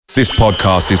This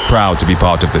podcast is proud to be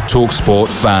part of the TalkSport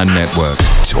Fan Network.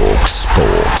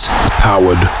 TalkSport.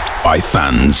 Powered by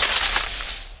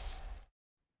fans.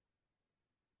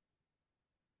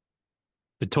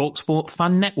 The TalkSport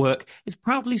Fan Network is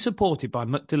proudly supported by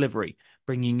McDelivery,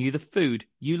 bringing you the food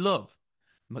you love.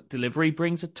 McDelivery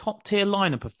brings a top-tier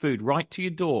lineup of food right to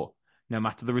your door. No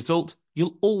matter the result,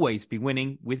 you'll always be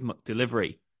winning with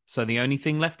McDelivery. So the only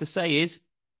thing left to say is,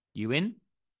 you in?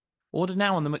 Order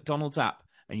now on the McDonald's app,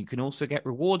 and you can also get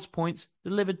rewards points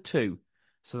delivered too.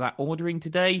 So that ordering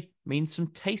today means some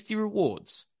tasty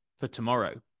rewards for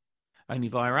tomorrow. Only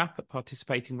via app at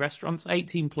participating restaurants,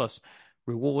 18 plus.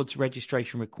 Rewards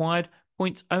registration required.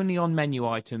 Points only on menu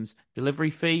items. Delivery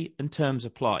fee and terms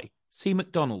apply. See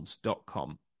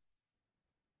mcdonalds.com.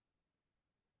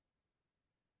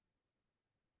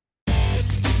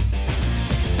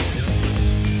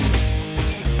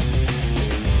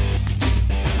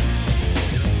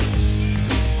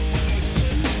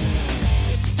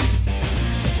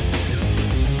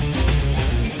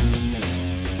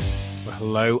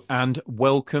 Hello and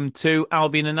welcome to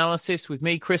Albion Analysis with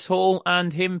me, Chris Hall,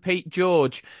 and him, Pete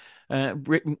George.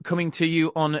 Coming to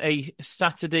you on a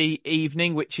Saturday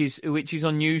evening, which is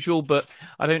unusual, but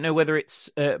I don't know whether it's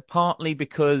partly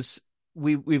because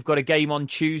we've got a game on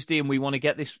Tuesday and we want to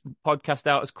get this podcast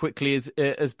out as quickly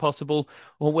as possible,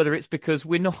 or whether it's because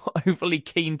we're not overly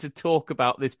keen to talk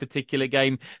about this particular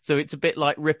game. So it's a bit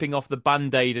like ripping off the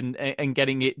Band-Aid and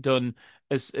getting it done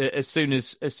as soon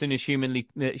as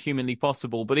humanly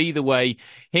possible. But either way,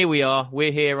 here we are.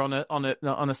 We're here on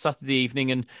a Saturday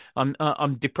evening, and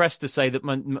I'm depressed to say that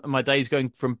my day's going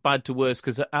from bad to worse,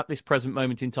 because at this present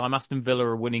moment in time, Aston Villa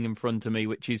are winning in front of me,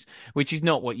 which is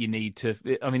not what you need to.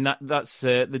 I mean, that's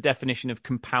the definition of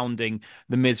compounding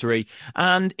the misery.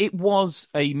 And it was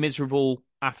a miserable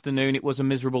afternoon. It was a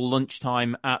miserable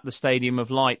lunchtime at the Stadium of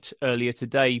Light earlier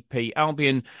today, Pete.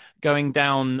 Albion going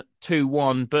down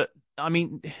 2-1, but I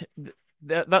mean,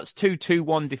 that's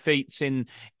 2-1 defeats in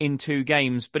two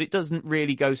games, but it doesn't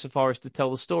really go so far as to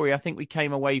tell the story. I think we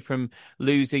came away from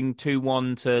losing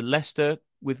 2-1 to Leicester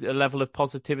with a level of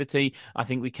positivity. I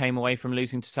think we came away from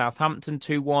losing to Southampton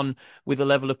 2-1 with a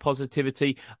level of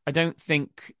positivity. I don't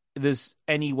think there's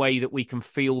any way that we can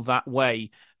feel that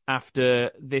way after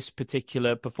this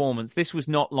particular performance. This was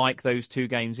not like those two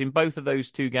games. In both of those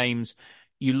two games,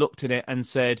 you looked at it and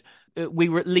said, we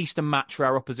were at least a match for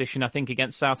our opposition. I think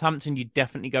against Southampton, you'd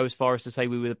definitely go as far as to say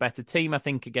we were the better team. I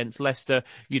think against Leicester,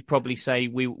 you'd probably say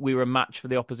we were a match for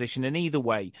the opposition. And either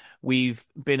way, we've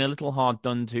been a little hard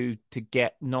done to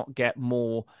not get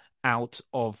more out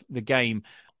of the game.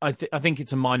 I think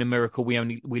it's a minor miracle we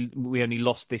only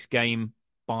lost this game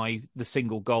by the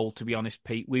single goal, to be honest,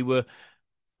 Pete. We were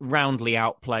roundly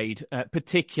outplayed,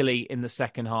 particularly in the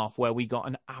second half, where we got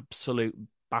an absolute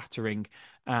battering,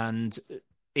 and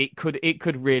it could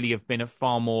really have been a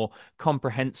far more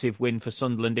comprehensive win for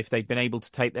Sunderland if they'd been able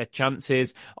to take their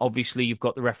chances. Obviously, you've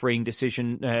got the refereeing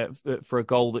decision for a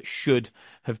goal that should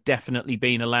have definitely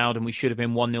been allowed, and we should have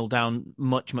been 1-0 down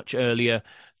much earlier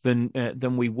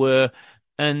than we were.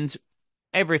 And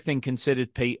everything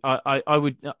considered, Pete,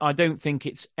 I don't think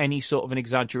it's any sort of an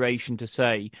exaggeration to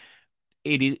say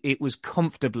it was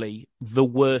comfortably the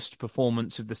worst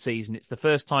performance of the season. It's the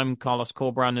first time Carlos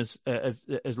Corberán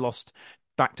has lost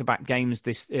back-to-back games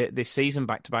this season,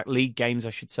 back-to-back league games, I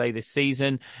should say, this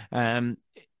season.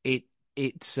 It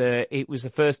was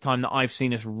the first time that I've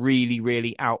seen us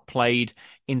really outplayed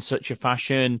in such a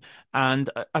fashion. And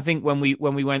I think when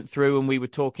we went through and we were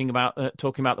talking about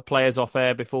the players off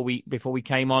air before we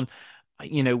came on,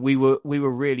 you know, we were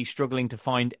really struggling to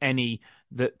find any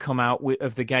that come out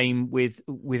of the game with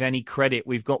any credit.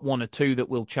 We've got one or two that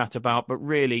we'll chat about, but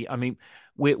really, I mean,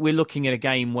 we're looking at a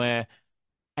game where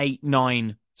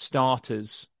 8-9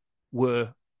 starters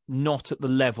were not at the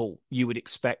level you would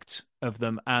expect of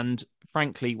them. And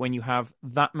frankly, when you have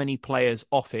that many players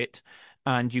off it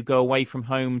and you go away from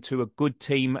home to a good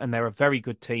team, and they're a very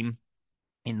good team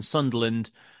in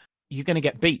Sunderland, you're going to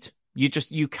get beat.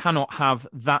 You cannot have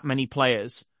that many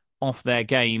players off their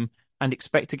game and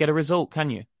expect to get a result, can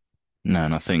you? No,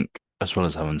 and I think as well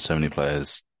as having so many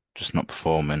players just not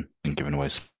performing and giving away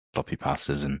sloppy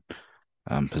passes and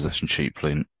possession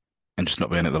cheaply and just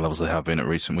not being at the levels they have been at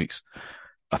recent weeks,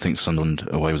 I think Sunderland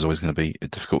away was always going to be a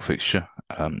difficult fixture,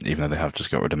 even though they have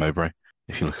just got rid of Mowbray.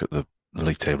 If you look at the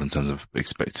league table in terms of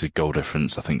expected goal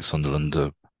difference, I think Sunderland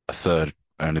are a third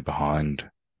only behind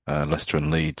Leicester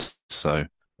and Leeds. So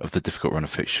of the difficult run of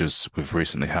fixtures we've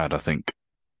recently had, I think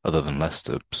other than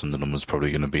Leicester, Sunderland was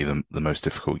probably going to be the most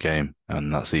difficult game,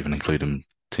 and that's even including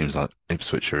teams like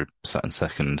Ipswich who are sat in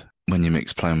second. When you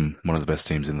mix playing one of the best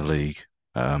teams in the league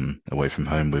away from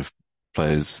home with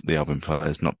the Albion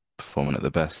players not performing at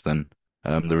the best, then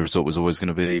the result was always going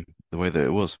to be the way that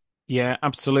it was. Yeah,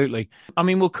 absolutely. I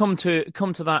mean, we'll come to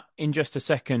that in just a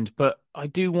second, but I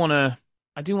do want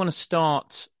to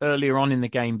start earlier on in the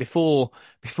game before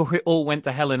it all went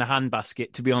to hell in a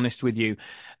handbasket, to be honest with you.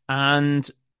 And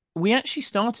we actually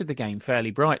started the game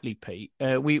fairly brightly, Pete.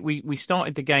 We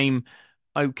started the game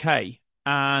okay,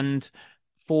 and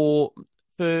for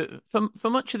for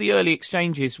much of the early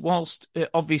exchanges, whilst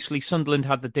obviously Sunderland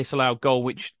had the disallowed goal,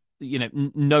 which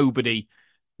nobody,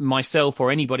 myself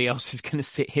or anybody else, is going to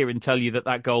sit here and tell you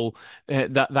that goal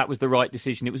that was the right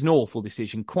decision. It was an awful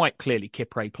decision. Quite clearly,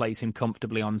 Kipre plays him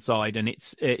comfortably onside, and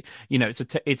it's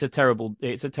a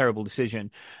terrible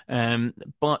decision.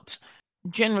 But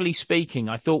generally speaking,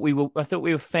 I thought we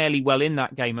were fairly well in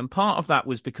that game, and part of that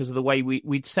was because of the way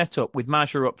we'd set up with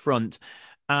Maja up front,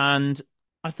 and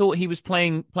I thought he was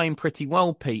playing pretty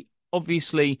well, Pete.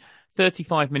 Obviously,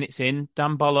 35 minutes in,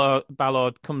 Dan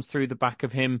Ballard comes through the back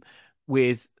of him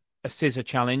with a scissor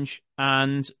challenge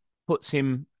and puts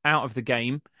him out of the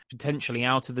game, potentially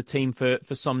out of the team for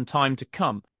some time to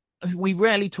come. We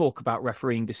rarely talk about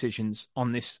refereeing decisions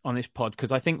on this pod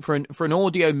because I think for an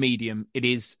audio medium,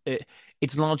 it's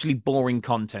largely boring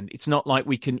content. It's not like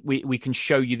we can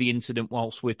show you the incident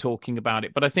whilst we're talking about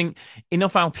it. But I think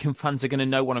enough Albion fans are going to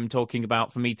know what I'm talking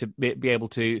about for me to be able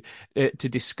to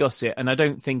discuss it. And I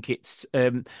don't think it's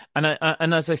and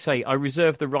as I say, I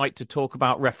reserve the right to talk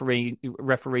about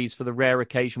referees for the rare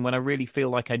occasion when I really feel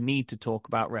like I need to talk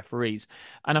about referees.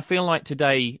 And I feel like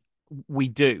today we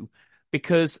do,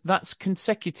 because that's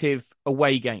consecutive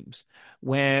away games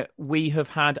where we have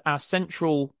had our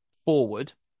central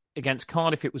forward. Against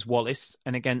Cardiff, it was Wallace,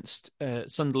 and against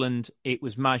Sunderland, it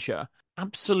was Maja,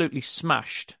 absolutely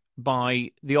smashed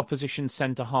by the opposition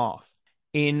centre-half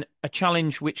in a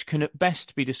challenge which can at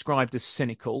best be described as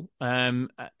cynical,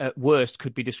 at worst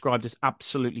could be described as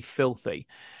absolutely filthy.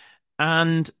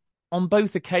 And on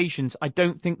both occasions, I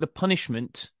don't think the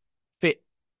punishment fit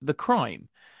the crime.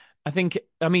 I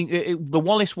mean, the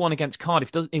Wallace one against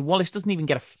Cardiff, Wallace doesn't even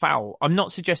get a foul. I'm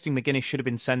not suggesting McGuinness should have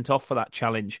been sent off for that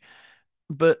challenge.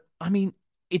 But, I mean,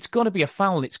 it's got to be a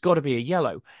foul. It's got to be a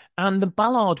yellow. And the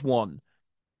Ballard one,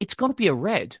 it's got to be a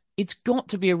red. It's got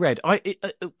to be a red.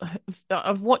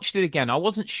 I've watched it again. I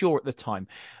wasn't sure at the time.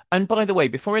 And by the way,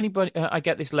 before anybody I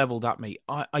get this leveled at me,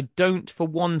 I don't for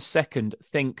 1 second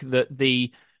think that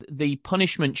the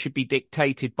punishment should be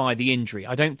dictated by the injury.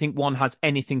 I don't think one has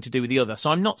anything to do with the other.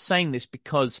 So I'm not saying this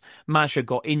because Maja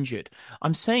got injured.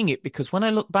 I'm saying it because when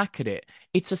I look back at it,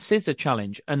 it's a scissor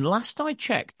challenge. And last I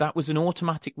checked, that was an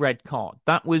automatic red card.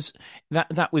 That was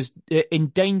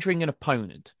endangering an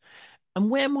opponent. And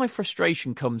where my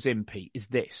frustration comes in, Pete, is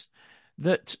this,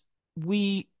 that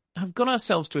we have got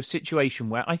ourselves to a situation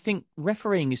where I think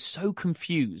refereeing is so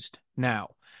confused now.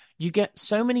 You get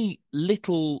so many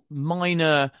little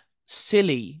minor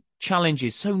silly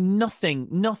challenges, so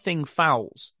nothing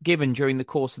fouls given during the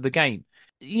course of the game.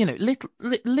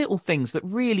 Little things that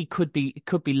really could be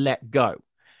let go.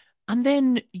 And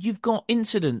then you've got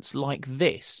incidents like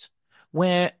this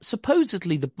where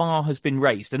supposedly the bar has been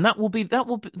raised, and that will be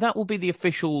the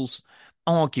officials'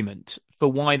 argument for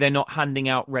why they're not handing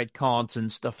out red cards and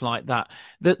stuff like that.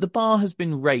 That the bar has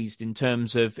been raised in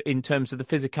terms of the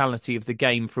physicality of the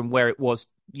game from where it was,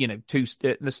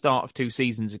 the start of 2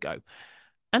 seasons ago,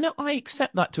 and I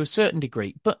accept that to a certain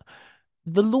degree, but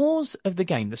the laws of the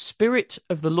game, the spirit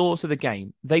of the laws of the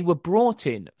game, they were brought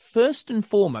in first and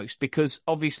foremost because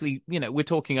obviously, we're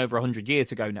talking over 100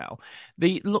 years ago now.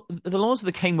 The laws of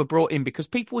the game were brought in because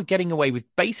people were getting away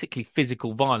with basically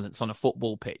physical violence on a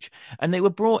football pitch, and they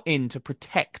were brought in to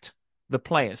protect the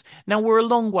players. Now, we're a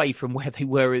long way from where they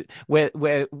were,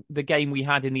 where the game we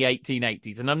had in the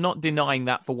 1880s, and I'm not denying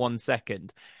that for 1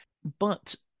 second.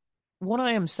 But what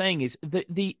I am saying is that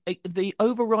the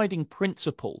overriding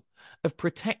principle of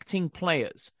protecting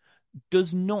players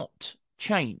does not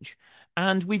change.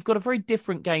 And we've got a very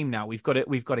different game now. We've got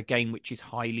a game which is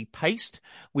highly paced.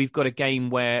 We've got a game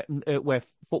where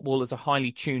footballers are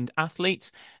highly tuned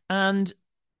athletes, and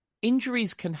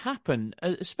injuries can happen,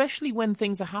 especially when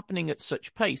things are happening at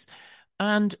such pace.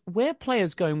 And where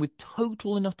players going with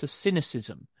total and utter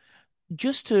cynicism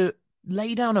just to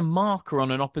lay down a marker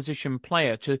on an opposition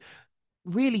player to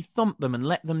really thump them and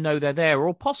let them know they're there,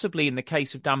 or possibly in the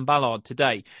case of Dan Ballard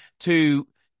today, to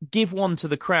give one to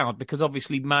the crowd, because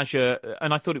obviously Maja,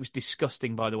 and I thought it was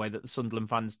disgusting, by the way, that the Sunderland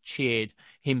fans cheered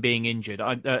him being injured.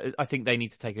 I think they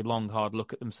need to take a long, hard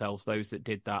look at themselves, those that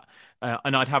did that.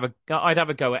 And I'd have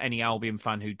a go at any Albion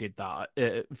fan who did that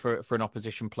for an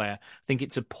opposition player. I think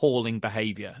it's appalling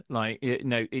behaviour.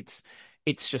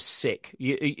 it's just sick.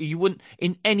 You wouldn't,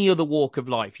 in any other walk of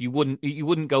life, you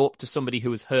wouldn't go up to somebody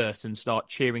who was hurt and start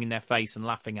cheering in their face and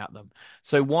laughing at them.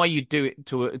 So why you do it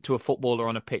to a footballer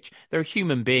on a pitch? They're a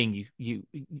human being.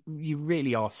 You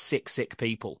really are sick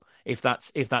people if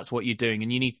that's what you're doing,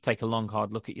 and you need to take a long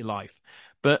hard look at your life.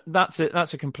 But that's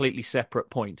a completely separate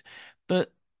point.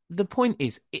 But the point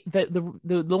is that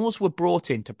the laws were brought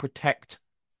in to protect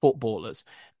footballers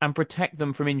and protect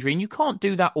them from injury. And you can't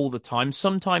do that all the time.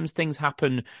 Sometimes things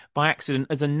happen by accident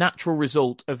as a natural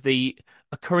result of the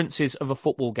occurrences of a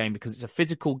football game, because it's a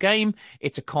physical game,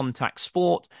 it's a contact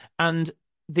sport, and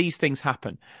these things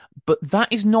happen. But that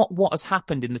is not what has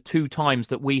happened in the 2 times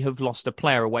that we have lost a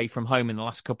player away from home in the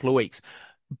last couple of weeks.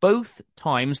 Both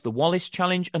times, the Wallace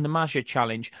challenge and the Maja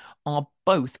challenge, are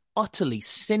both utterly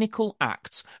cynical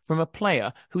acts from a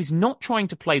player who is not trying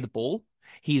to play the ball.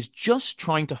 He is just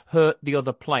trying to hurt the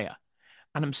other player.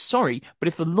 And I'm sorry, but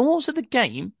if the laws of the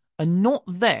game are not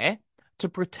there to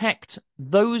protect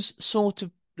those sort of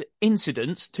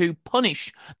incidents, to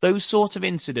punish those sort of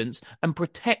incidents and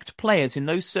protect players in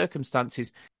those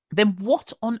circumstances, then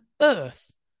what on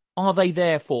earth are they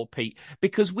there for, Pete?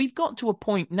 Because we've got to a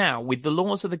point now with the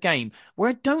laws of the game where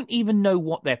I don't even know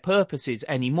what their purpose is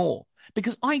anymore.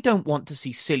 Because I don't want to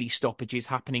see silly stoppages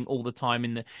happening all the time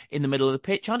in the middle of the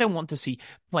pitch. I don't want to see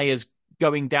players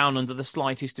going down under the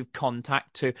slightest of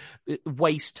contact to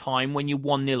waste time when you're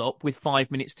 1-0 up with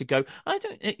 5 minutes to go. I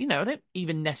don't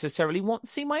even necessarily want to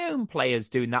see my own players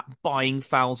doing that, buying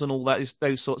fouls and all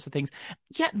those sorts of things.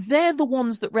 Yet they're the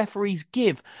ones that referees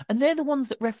give, and they're the ones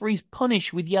that referees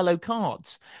punish with yellow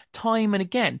cards time and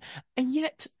again. And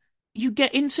yet you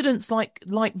get incidents like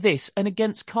this and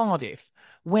against Cardiff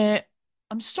where,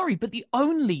 I'm sorry, but the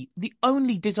only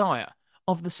desire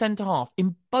of the centre-half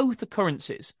in both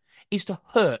occurrences is to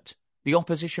hurt the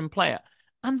opposition player.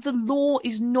 And the law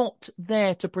is not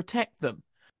there to protect them.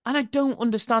 And I don't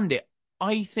understand it.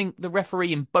 I think the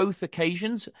referee in both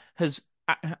occasions has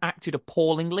acted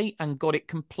appallingly and got it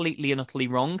completely and utterly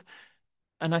wrong.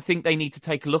 And I think they need to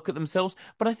take a look at themselves.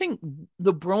 But I think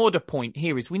the broader point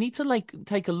here is we need to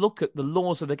take a look at the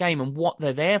laws of the game and what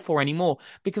they're there for anymore.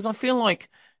 Because I feel like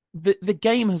the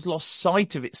game has lost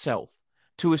sight of itself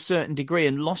to a certain degree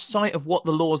and lost sight of what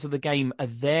the laws of the game are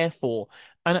there for.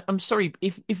 And I'm sorry,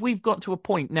 if we've got to a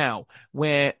point now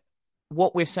where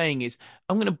what we're saying is,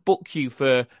 I'm going to book you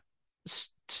for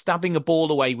stabbing a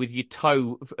ball away with your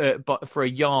toe for a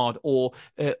yard, or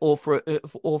for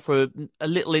a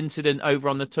little incident over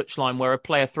on the touchline where a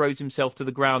player throws himself to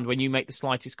the ground when you make the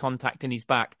slightest contact in his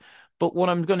back. But what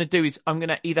I'm going to do is I'm going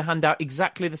to either hand out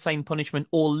exactly the same punishment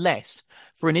or less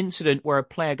for an incident where a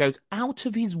player goes out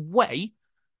of his way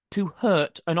to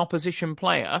hurt an opposition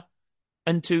player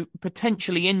and to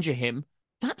potentially injure him.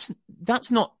 That's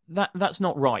not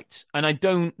right. And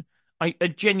I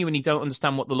genuinely don't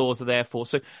understand what the laws are there for.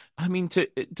 So, I mean, to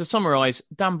summarise,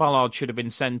 Dan Ballard should have been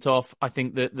sent off. I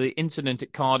think that the incident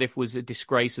at Cardiff was a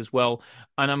disgrace as well.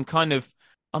 And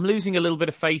I'm losing a little bit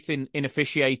of faith in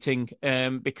officiating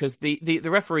because the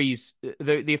referees,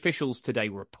 the officials today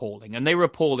were appalling, and they were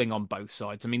appalling on both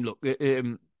sides. I mean, look,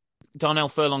 Darnell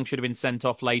Furlong should have been sent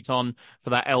off late on for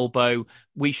that elbow.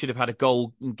 We should have had a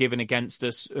goal given against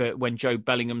us when Joe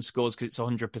Bellingham scores, because it's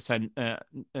 100%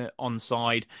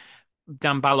 onside.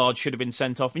 Dan Ballard should have been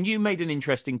sent off. And you made an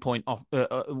interesting point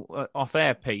off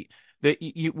air, Pete, that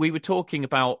we were talking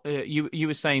about. You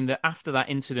were saying that after that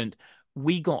incident,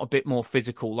 we got a bit more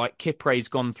physical. Like Kipre's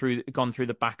gone through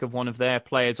the back of one of their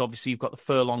players. Obviously, you've got the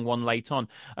Furlong one late on.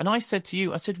 And I said to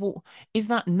you, well, is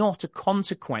that not a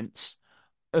consequence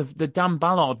of the Dan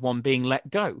Ballard one being let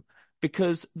go?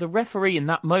 Because the referee in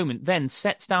that moment then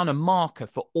sets down a marker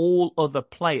for all other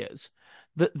players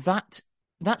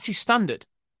that's his standard.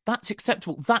 That's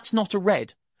acceptable. That's not a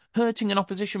red. Hurting an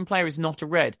opposition player is not a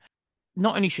red.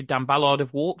 Not only should Dan Ballard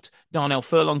have walked, Darnell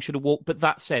Furlong should have walked, but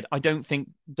that said, I don't think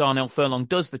Darnell Furlong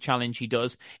does the challenge he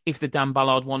does if the Dan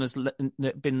Ballard one has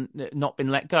not been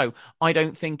let go. I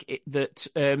don't think that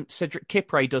Cedric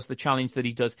Kipre does the challenge that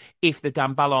he does if the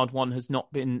Dan Ballard one has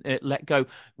not been let go.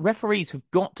 Referees have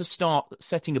got to start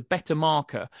setting a better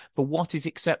marker for what is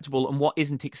acceptable and what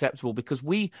isn't acceptable, because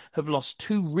we have lost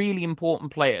 2 really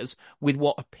important players with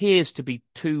what appears to be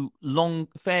 2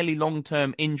 fairly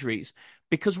long-term injuries.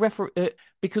 Because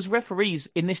referees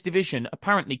in this division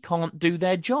apparently can't do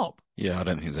their job. Yeah, I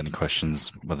don't think there's any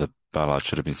questions whether Ballard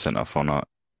should have been sent off or not.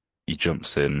 He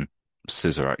jumps in,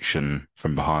 scissor action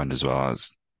from behind as well.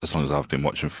 As long as I've been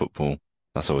watching football,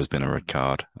 that's always been a red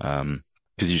card.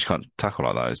 because you just can't tackle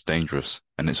like that. It's dangerous,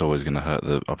 and it's always going to hurt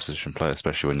the opposition player,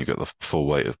 especially when you got the full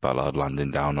weight of Ballard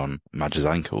landing down on Madge's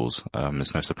ankles.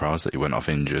 It's no surprise that he went off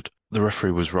injured. The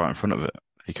referee was right in front of it.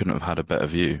 He couldn't have had a better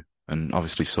view, and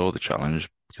obviously saw the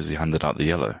challenge because he handed out the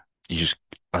yellow.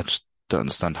 I just don't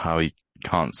understand how he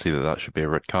can't see that should be a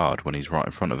red card when he's right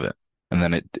in front of it. And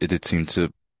then it did seem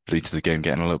to lead to the game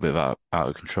getting a little bit out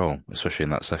of control, especially in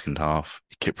that second half.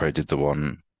 Kipre did the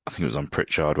one, I think it was on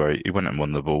Pritchard, where he went and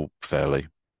won the ball fairly.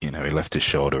 He left his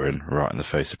shoulder in right in the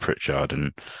face of Pritchard,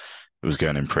 and it was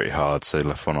going in pretty hard, so he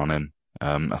left one on him.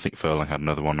 I think Furlong had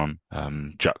another one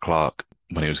on Jack Clark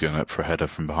when he was going up for a header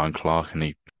from behind Clark, and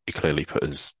he clearly put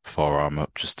his forearm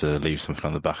up just to leave something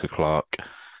on the back of Clark.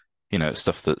 It's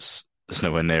stuff that's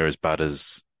nowhere near as bad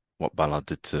as what Ballard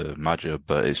did to Madge,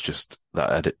 but it's just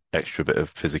that extra bit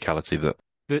of physicality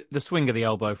that... The swing of the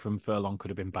elbow from Furlong could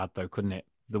have been bad, though, couldn't it?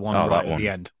 The one at the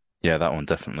end. Yeah, that one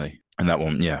definitely. And that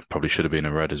one, yeah, probably should have been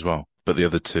a red as well. But the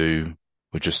other two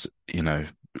were just,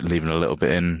 leaving a little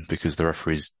bit in because the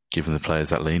referee's given the players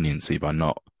that leniency by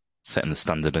not setting the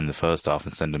standard in the first half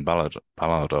and sending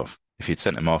Ballard off. If you'd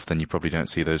sent him off, then you probably don't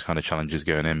see those kind of challenges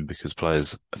going in because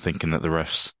players are thinking that the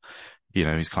refs...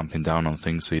 he's clamping down on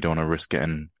things, so you don't want to risk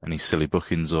getting any silly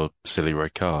bookings or silly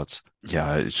red cards.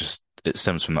 Yeah, it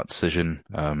stems from that decision.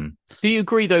 Do you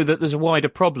agree, though, that there's a wider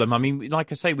problem? I mean,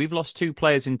 like I say, we've lost 2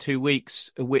 players in 2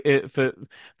 weeks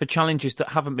for challenges that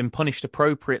haven't been punished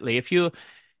appropriately.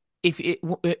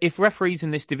 If referees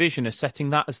in this division are setting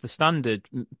that as the standard,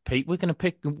 Pete, we're going to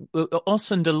pick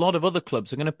us and a lot of other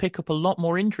clubs are going to pick up a lot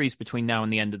more injuries between now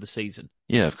and the end of the season.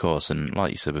 Yeah, of course, and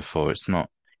like you said before, it's not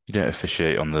you don't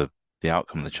officiate on the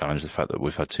outcome of the challenge, the fact that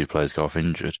we've had 2 players go off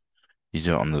injured. You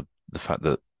do it on the fact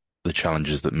that the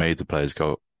challenges that made the players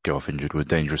go off injured were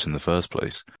dangerous in the first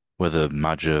place. Whether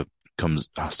Madge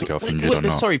has to go off injured or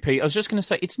not. Sorry, Pete. I was just going to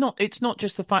say it's not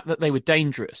just the fact that they were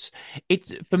dangerous.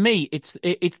 For me, it's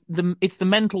the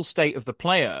mental state of the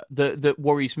player that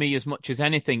worries me as much as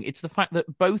anything. It's the fact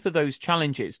that both of those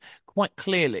challenges, quite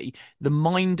clearly, the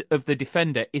mind of the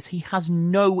defender is he has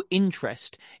no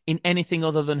interest in anything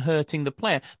other than hurting the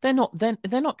player. They're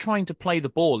not trying to play the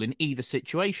ball in either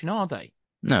situation, are they?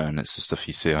 No, and it's the stuff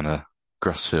you see on a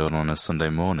grass field on a Sunday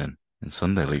morning in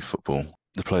Sunday League football.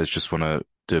 The players just want to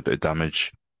do a bit of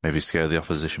damage, maybe scare the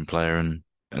opposition player, and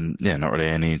yeah, not really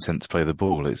any intent to play the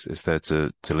ball. It's there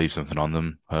to leave something on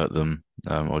them, hurt them,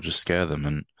 or just scare them.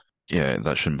 And yeah,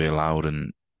 that shouldn't be allowed.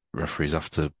 And referees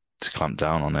have to clamp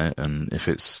down on it. And if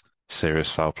it's serious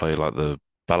foul play like the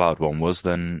Ballard one was,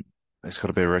 then it's got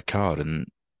to be a red card. And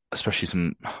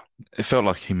especially it felt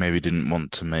like he maybe didn't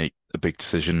want to make a big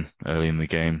decision early in the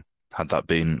game. Had that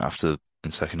been after in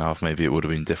the second half, maybe it would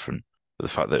have been different. But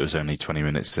the fact that it was only 20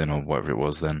 minutes in or whatever it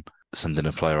was, then sending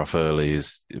a player off early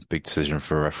is a big decision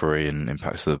for a referee and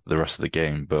impacts the rest of the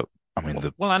game. But I mean,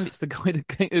 and it's the guy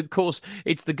that, of course,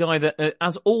 it's the guy that,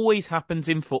 as always happens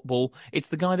in football, it's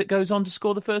the guy that goes on to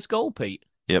score the first goal, Pete.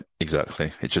 Yep,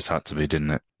 exactly. It just had to be,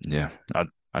 didn't it? Yeah,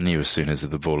 I knew as soon as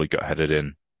the ball had got headed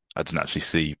in. I couldn't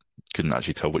actually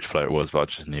tell which player it was, but I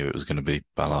just knew it was going to be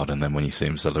Ballard. And then when you see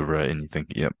him celebrating, you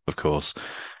think, yep, of course,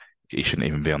 he shouldn't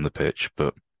even be on the pitch.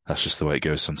 But that's just the way it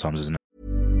goes sometimes, isn't it?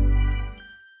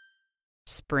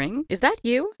 Spring? Is that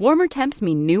you? Warmer temps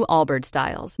mean new Allbirds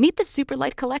styles. Meet the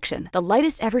Superlight Collection, the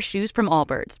lightest ever shoes from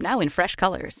Allbirds, now in fresh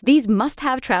colors. These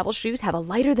must-have travel shoes have a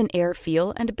lighter-than-air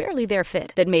feel and a barely-there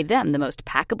fit that made them the most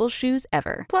packable shoes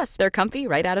ever. Plus, they're comfy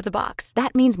right out of the box.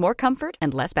 That means more comfort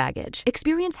and less baggage.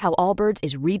 Experience how Allbirds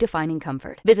is redefining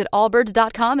comfort. Visit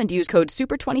allbirds.com and use code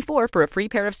SUPER24 for a free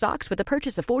pair of socks with a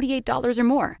purchase of $48 or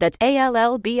more. That's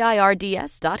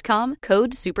ALLBIRDS.com,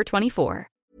 code SUPER24.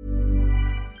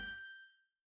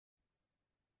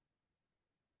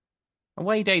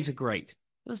 Away days are great.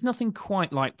 There's nothing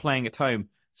quite like playing at home,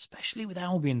 especially with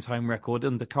Albion's home record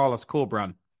under Carlos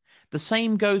Corberán. The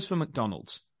same goes for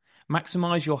McDonald's.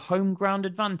 Maximise your home ground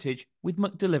advantage with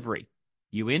McDelivery.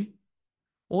 You in?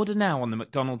 Order now on the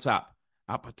McDonald's app.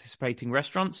 At participating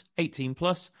restaurants, 18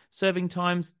 plus, serving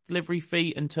times, delivery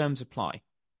fee and terms apply.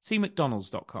 See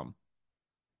mcdonalds.com.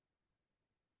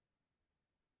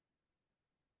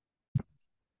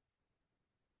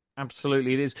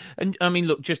 Absolutely, it is. And I mean,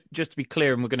 look, just to be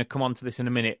clear, and we're going to come on to this in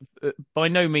a minute. By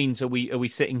no means are we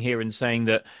sitting here and saying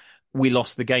that we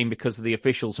lost the game because of the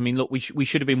officials. I mean, look, we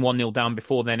should have been 1-0 down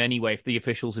before then anyway if the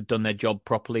officials had done their job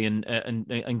properly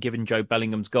and given Joe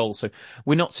Bellingham's goal. So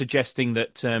we're not suggesting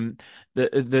that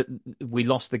that we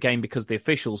lost the game because of the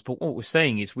officials. But what we're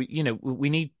saying is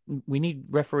we need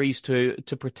referees to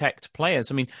protect players.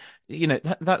 I mean,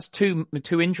 that's two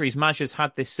injuries Maja's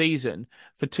had this season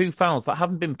for two fouls that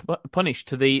haven't been punished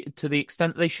to the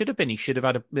extent they should have been. He should have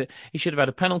had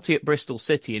a penalty at Bristol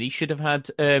City, and he should have had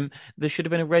there should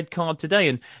have been a red card today.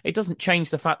 And it doesn't change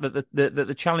the fact that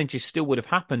the challenges still would have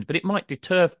happened, but it might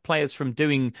deter players from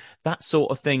doing that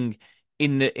sort of thing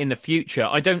in the future.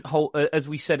 I don't hold, as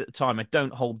we said at the time, I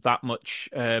don't hold that much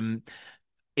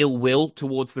ill will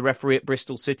towards the referee at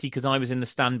Bristol City, because I was in the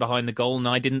stand behind the goal and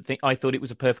I thought it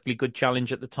was a perfectly good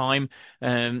challenge at the time.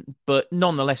 But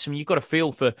nonetheless, I mean, you've got to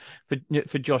feel for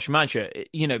Josh Maja,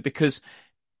 because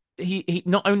he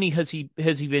not only has he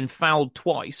been fouled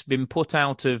twice, been put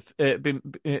out of, and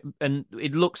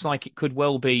it looks like it could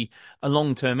well be a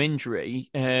long-term injury,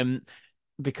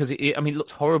 because it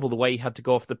looked horrible the way he had to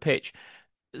go off the pitch.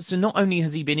 So not only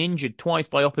has he been injured twice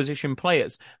by opposition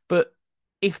players, but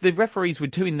if the referees were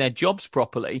doing their jobs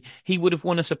properly, he would have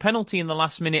won us a penalty in the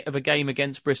last minute of a game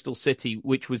against Bristol City,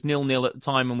 which was 0-0 at the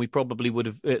time, and we probably would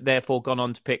have therefore gone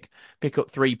on to pick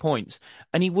up 3 points.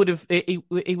 And he would have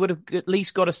at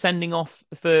least got a sending off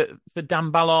for Dan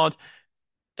Ballard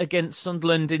against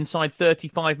Sunderland inside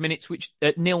 35 minutes, which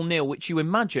at 0-0, which you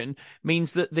imagine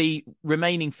means that the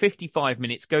remaining 55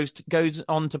 minutes goes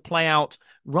on to play out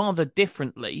rather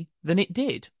differently than it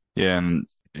did. Yeah, and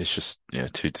it's just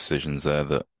two decisions there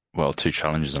two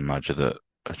challenges on Maja that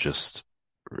are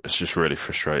it's just really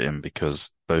frustrating,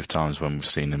 because both times when we've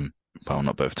seen him, well,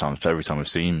 not both times, but every time we've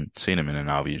seen him in an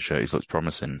Albion shirt, he's looked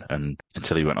promising. And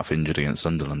until he went off injured against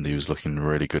Sunderland, he was looking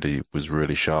really good. He was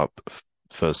really sharp.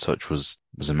 First touch was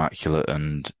immaculate,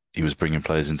 and he was bringing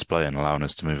players into play and allowing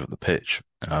us to move up the pitch.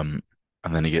 And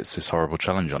then he gets this horrible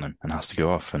challenge on him and has to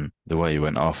go off. And the way he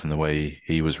went off and the way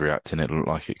he was reacting, it looked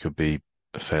like it could be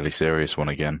a fairly serious one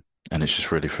again. And it's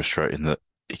just really frustrating that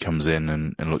he comes in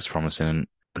and looks promising.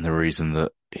 And the reason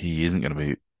that he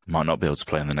might not be able to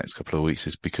play in the next couple of weeks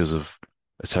is because of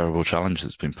a terrible challenge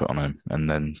that's been put on him. And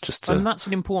then and that's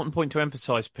an important point to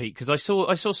emphasise, Pete, because I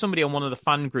saw somebody on one of the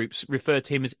fan groups refer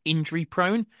to him as injury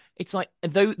prone. It's like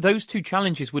those two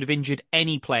challenges would have injured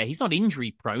any player. He's not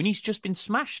injury prone. He's just been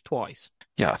smashed twice.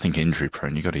 Yeah, I think injury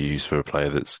prone you've got to use for a player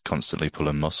that's constantly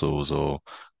pulling muscles or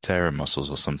tearing muscles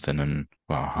or something. And,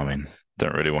 well, I mean,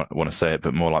 don't really want to say it,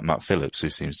 but more like Matt Phillips, who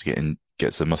seems to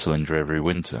gets a muscle injury every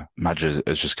winter. Maja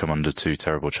has just come under two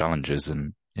terrible challenges,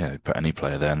 and put any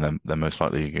player there and they're most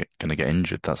likely going to get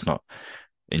injured. That's not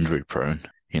injury prone.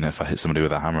 If I hit somebody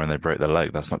with a hammer and they break their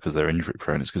leg, that's not because they're injury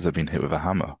prone. It's because they've been hit with a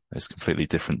hammer. It's completely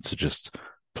different to just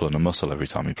pulling a muscle every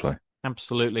time you play.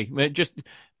 Absolutely. Just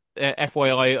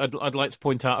FYI, I'd like to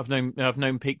point out I've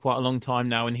known Pete quite a long time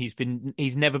now, and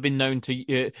he's never been known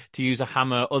to use a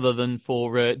hammer other than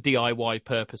for DIY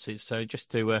purposes. So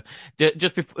just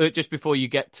before you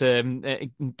get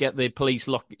the police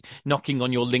knocking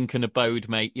on your Lincoln abode,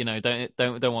 mate,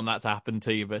 don't want that to happen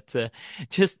to you. But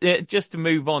just to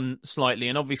move on slightly,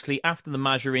 and obviously after the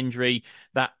Maja injury,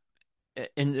 that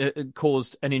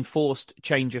caused an enforced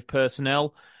change of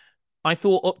personnel. I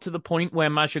thought up to the point where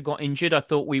Maja got injured, I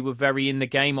thought we were very in the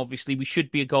game. Obviously, we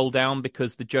should be a goal down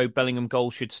because the Joe Bellingham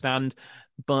goal should stand.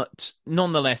 But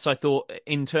nonetheless, I thought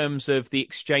in terms of the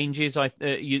exchanges,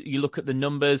 you look at the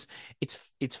numbers,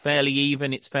 it's fairly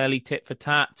even, it's fairly tit for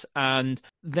tat. And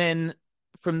then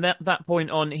from that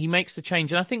point on, he makes the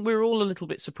change. And I think we were all a little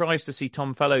bit surprised to see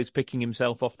Tom Fellows picking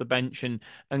himself off the bench and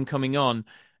coming on.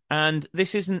 And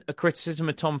this isn't a criticism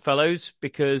of Tom Fellows,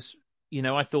 because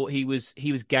I thought he was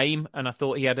game, and I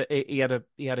thought he had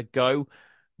a go,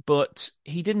 but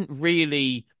he didn't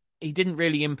really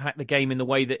impact the game in the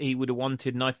way that he would have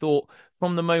wanted. And I thought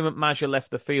from the moment Maja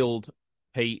left the field,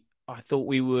 Pete, I thought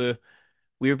we were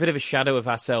a bit of a shadow of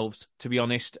ourselves, to be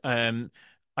honest.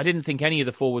 I didn't think any of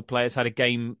the forward players had a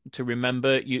game to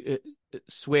remember.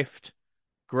 Swift,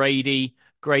 Grady,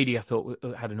 I thought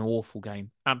had an awful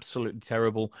game, absolutely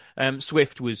terrible.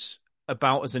 Swift was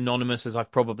about as anonymous as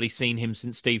I've probably seen him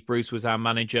since Steve Bruce was our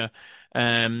manager.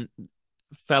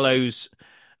 Fellows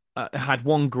had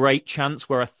one great chance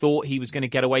where I thought he was going to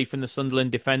get away from the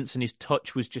Sunderland defence, and his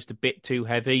touch was just a bit too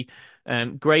heavy.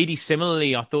 Grady,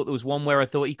 similarly, I thought there was one where I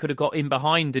thought he could have got in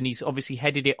behind, and he's obviously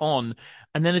headed it on.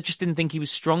 And then I just didn't think he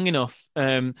was strong enough.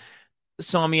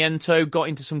 Sarmiento got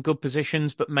into some good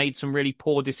positions but made some really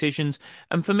poor decisions.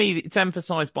 And for me, it's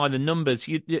emphasised by the numbers.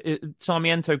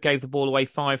 Sarmiento gave the ball away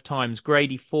 5 times,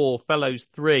 Grady 4, Fellows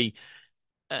 3.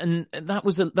 And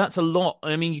that's a lot.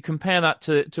 I mean, you compare that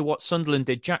to what Sunderland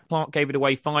did. Jack Clark gave it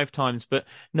away 5 times, but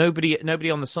nobody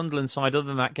on the Sunderland side other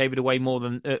than that gave it away more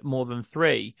than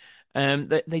 3.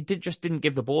 They didn't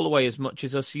give the ball away as much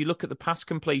as us. So you look at the pass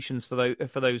completions for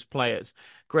those players.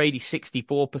 Grady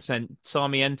 64%,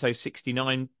 Sarmiento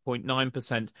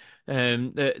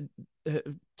 69.9%,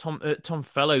 Tom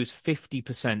Fellows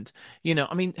 50%.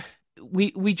 I mean,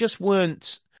 we just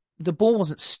weren't. The ball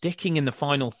wasn't sticking in the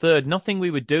final third. Nothing we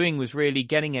were doing was really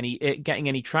getting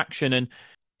any traction, and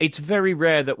it's very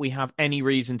rare that we have any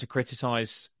reason to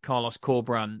criticize Carlos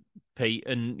Corberán, Pete.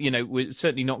 And we're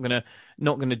certainly not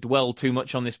gonna dwell too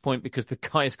much on this point because the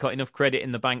guy has got enough credit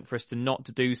in the bank for us to not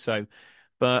to do so.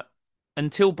 But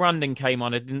until Brandon came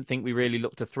on, I didn't think we really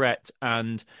looked a threat.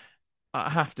 And I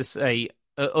have to say,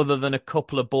 other than a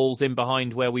couple of balls in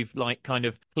behind where we've kind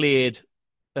of cleared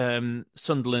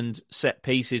Sunderland set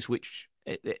pieces, which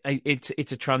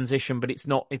it's a transition, but it's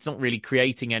not really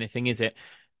creating anything, is it?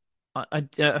 I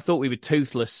thought we were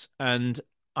toothless, and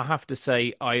I have to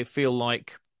say I feel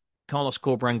like Carlos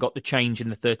Corberán got the change in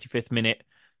the 35th minute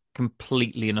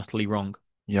completely and utterly wrong.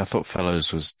 Yeah, I thought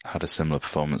Fellows had a similar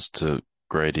performance to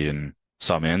Grady and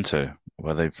Sarmiento,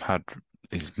 where they've had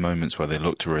these moments where they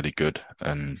looked really good,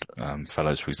 and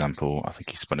Fellows, for example, I think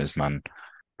he spun his man,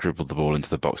 dribbled the ball into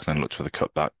the box, and then looked for the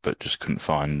cutback, but just couldn't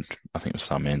find, I think it was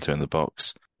Sarmiento in the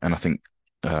box. And I think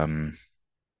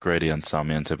Grady and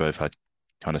Sarmiento both had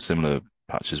kind of similar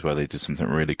patches where they did something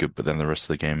really good, but then the rest of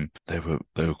the game they were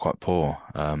quite poor.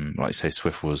 Like you say,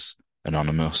 Swift was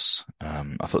anonymous.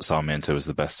 I thought Sarmiento was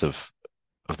the best of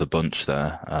the bunch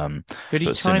there. Did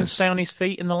he try and stay on his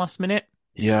feet in the last minute?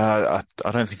 Yeah,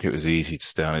 I don't think it was easy to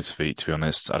stay on his feet, to be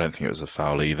honest. I don't think it was a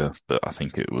foul either, but I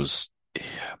think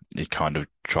he kind of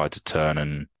tried to turn,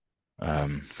 and I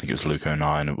think it was Luke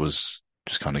O'Nien. It was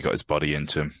just kind of got his body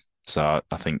into him. So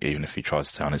I think even if he tried to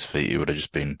stay on his feet, he would have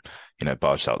just been,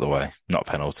 barged out of the way. Not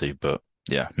a penalty, but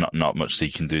yeah, not much he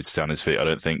can do to stay on his feet, I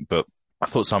don't think. But I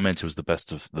thought Sarmiento was the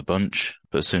best of the bunch.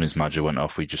 But as soon as Maja went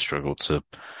off, we just struggled to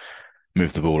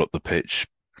move the ball up the pitch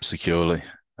securely.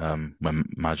 When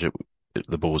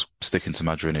the ball was sticking to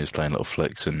Maja and he was playing little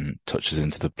flicks and touches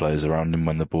into the players around him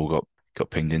when the ball got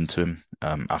pinged into him.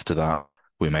 After that,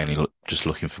 we mainly just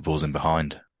looking for balls in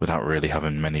behind without really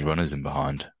having many runners in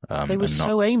behind. They were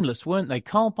so aimless, weren't they?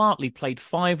 Carl Bartley played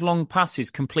 5 long passes,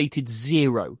 completed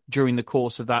 0 during the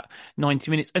course of that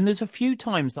 90 minutes. And there's a few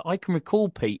times that I can recall,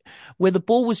 Pete, where the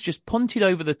ball was just punted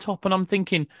over the top and I'm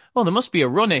thinking, oh, there must be a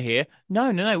runner here.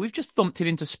 No, we've just thumped it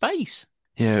into space.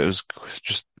 Yeah, it was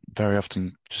just very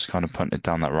often just kind of punted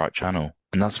down that right channel.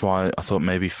 And that's why I thought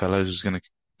maybe Fellows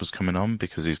was coming on,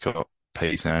 because he's got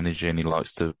pace and energy and he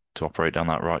likes to operate down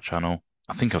that right channel.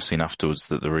 I think I've seen afterwards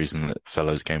that the reason that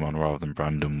Fellows came on rather than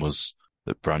Brandon was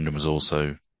that Brandon was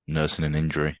also nursing an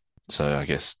injury. So I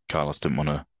guess Carlos didn't want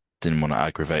to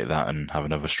aggravate that and have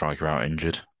another striker out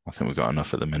injured. I think we've got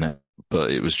enough at the minute.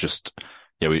 But it was just,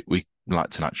 yeah, we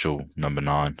lacked an actual number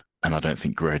 9. And I don't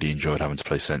think Grady enjoyed having to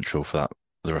play central for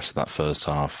the rest of that first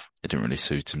half. It didn't really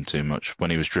suit him too much.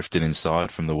 When he was drifting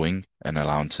inside from the wing and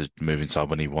allowed him to move inside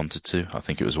when he wanted to, I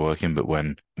think it was working. But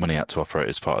when he had to operate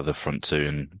as part of the front 2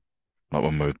 and like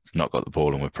when we've not got the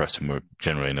ball and we're pressing, we're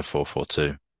generally in a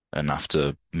 4-4-2. And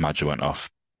after Maja went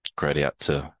off, Grady had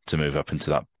to move up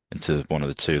into one of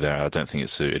the 2 there. I don't think it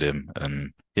suited him.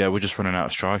 And yeah, we're just running out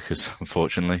of strikers,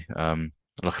 unfortunately.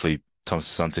 Luckily, Thomas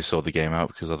Asante saw the game out,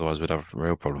 because otherwise we'd have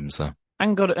real problems there.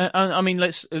 And God, I mean,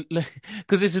 let's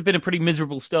because this has been a pretty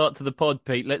miserable start to the pod,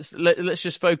 Pete. Let's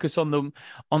just focus on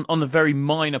the very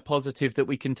minor positive that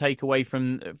we can take away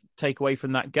from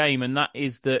that game, and that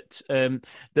is that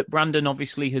that Brandon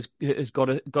obviously has got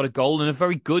a goal, and a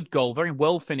very good goal, very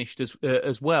well finished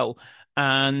as well,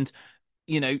 and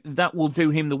that will do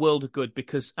him the world of good,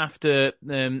 because after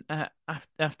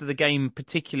the game,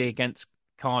 particularly against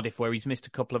Cardiff, where he's missed a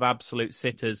couple of absolute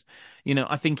sitters,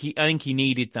 I think he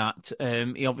needed that.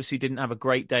 He obviously didn't have a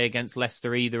great day against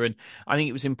Leicester either, and I think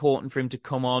it was important for him to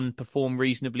come on, perform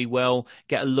reasonably well,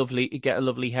 get a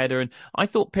lovely header. And I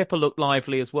thought Pippa looked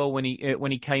lively as well when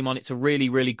he came on. It's a really,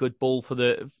 really good ball for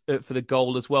the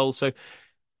goal as well. So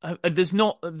there's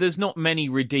not many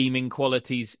redeeming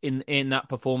qualities in that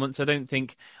performance. I don't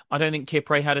think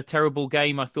Kipre had a terrible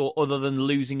game. I thought, other than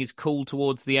losing his cool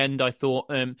towards the end, I thought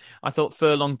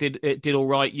Furlong did all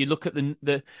right. You look at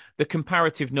the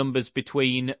comparative numbers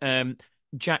between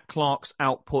Jack Clarke's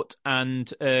output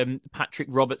and Patrick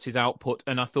Roberts' output,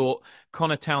 and I thought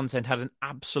Connor Townsend had an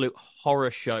absolute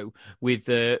horror show with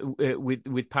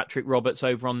Patrick Roberts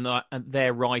over on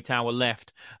their right, our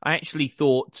left. I actually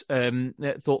thought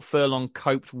Furlong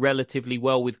coped relatively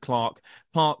well with Clarke.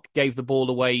 Clarke gave the ball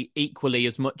away equally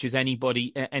as much as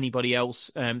anybody else,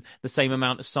 the same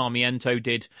amount as Sarmiento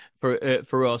did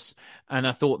for us, and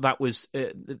I thought that was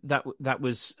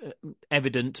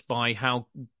evident by how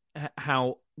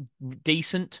how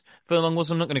decent Furlong was.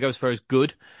 I'm not going to go as far as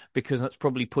good, because that's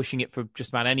probably pushing it for just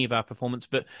about any of our performance.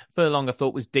 But Furlong, I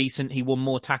thought, was decent. He won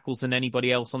more tackles than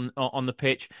anybody else on the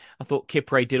pitch. I thought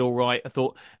Kipre did all right. I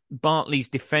thought Bartley's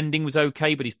defending was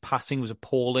okay, but his passing was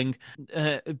appalling.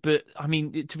 But I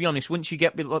mean, to be honest, once you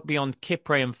get beyond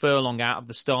Kipre and Furlong out of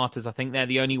the starters, I think they're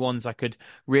the only ones I could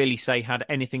really say had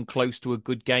anything close to a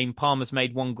good game. Palmer's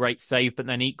made one great save, but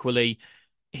then equally,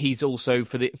 he's also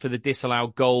for the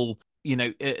disallowed goal.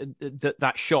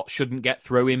 That shot shouldn't get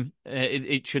through him.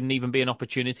 It shouldn't even be an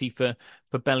opportunity for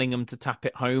Bellingham to tap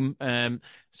it home.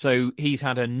 So he's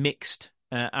had a mixed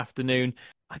afternoon.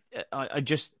 I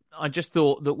just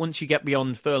thought that once you get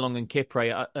beyond Furlong and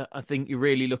Kipre, I think you're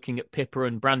really looking at Pippa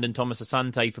and Brandon Thomas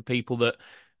Asante for people that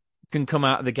can come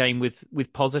out of the game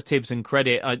with positives and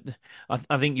credit.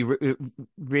 I think you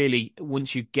really,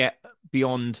 once you get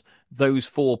beyond those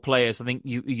four players, I think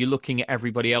you're looking at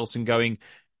everybody else and going,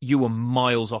 you were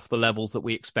miles off the levels that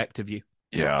we expect of you.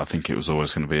 Yeah, I think it was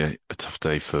always going to be a tough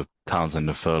day for Townsend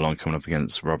and Furlong coming up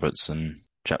against Roberts and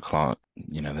Jack Clark.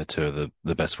 They're two of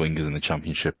the best wingers in the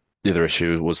Championship. The other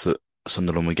issue was that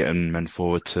Sunderland were getting men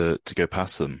forward to go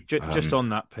past them. Just on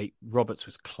that, Pete, Roberts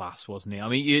was class, wasn't he? I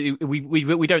mean,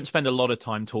 we don't spend a lot of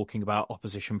time talking about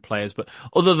opposition players, but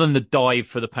other than the dive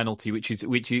for the penalty, which is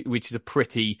a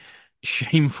pretty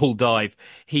shameful dive,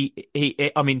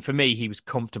 I mean, for me, he was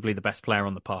comfortably the best player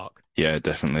on the park. Yeah,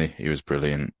 definitely, he was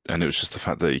brilliant, and it was just the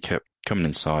fact that he kept coming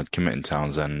inside, committing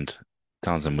Townsend.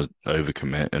 Townsend would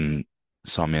overcommit, and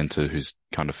Sarmiento, who's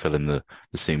kind of filling the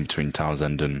seam between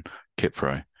Townsend and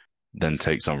Kipre, then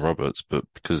takes on Roberts, but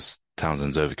because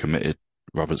Townsend's overcommitted,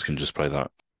 Roberts can just play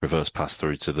that reverse pass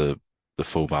through to the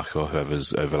fullback or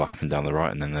whoever's overlapping down the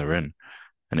right, and then they're in.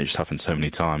 And it just happened so many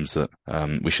times that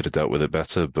we should have dealt with it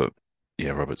better. But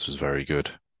yeah, Roberts was very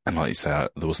good. And like you say,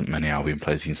 there wasn't many Albion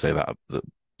players you can say that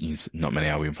not many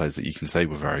Albion players that you can say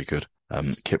were very good.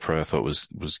 Kipre I thought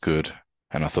was good,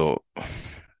 and I thought,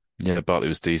 yeah, Bartley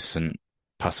was decent.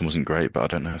 Passing wasn't great, but I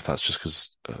don't know if that's just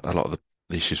because a lot of the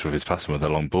issues with his passing were the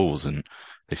long balls and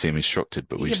they seem instructed,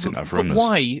 but we just didn't have runners. But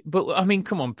why? But I mean,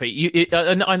 come on, Pete.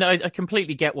 I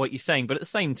completely get what you're saying, but at the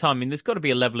same time, I mean, there's got to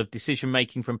be a level of decision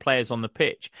making from players on the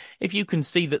pitch. If you can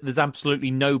see that there's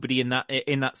absolutely nobody in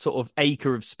that sort of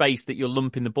acre of space that you're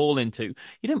lumping the ball into,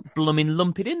 you don't blooming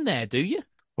lump it in there, do you?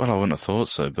 Well, I wouldn't have thought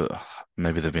so, but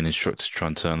maybe they've been instructed to try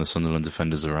and turn the Sunderland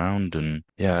defenders around, and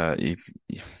yeah, you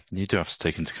do have to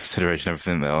take into consideration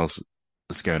everything else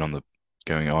that's going on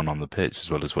the pitch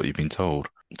as well as what you've been told.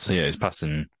 So yeah, his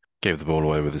passing gave the ball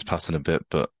away with his passing a bit,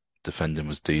 but defending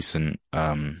was decent.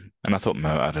 And I thought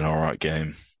Mo had an all right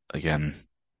game. Again,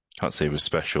 can't say he was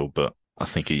special, but I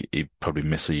think he probably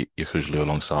missed Yukujlu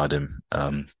alongside him,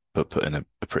 but put in a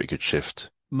pretty good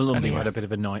shift. Malumbi anyway. had a bit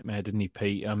of a nightmare, didn't he,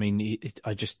 Pete? I mean,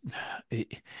 a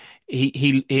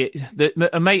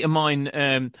mate of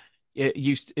mine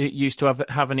used to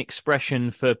have an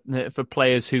expression for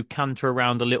players who canter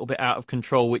around a little bit out of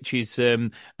control, which is a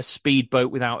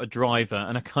speedboat without a driver,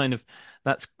 and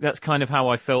that's kind of how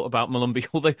I felt about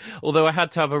Malumbi. Although I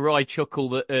had to have a wry chuckle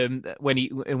that when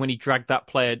he dragged that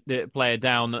player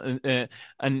down,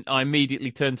 and I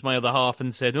immediately turned to my other half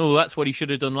and said, "Oh, that's what he should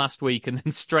have done last week," and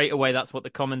then straight away that's what the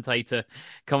commentator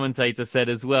said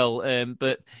as well.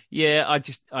 But yeah,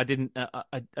 I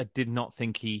did not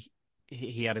think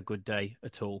he had a good day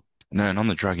at all. No, and on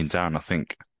the dragging down, I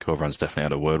think Corberan's definitely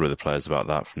had a word with the players about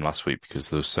that from last week, because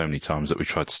there were so many times that we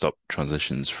tried to stop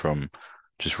transitions from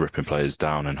just ripping players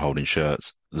down and holding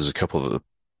shirts. There's a couple that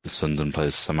the Sunderland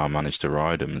players somehow managed to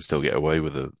ride them and still get away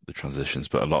with the transitions,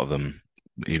 but a lot of them,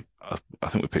 I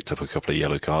think we picked up a couple of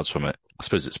yellow cards from it. I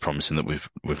suppose it's promising that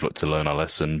we've looked to learn our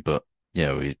lesson, but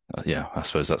yeah, I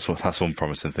suppose that's one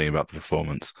promising thing about the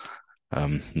performance.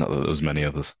 Not that there was many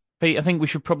others. Pete, I think we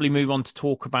should probably move on to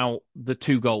talk about the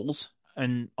two goals,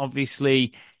 and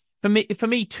obviously, for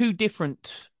me, two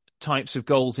different types of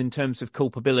goals in terms of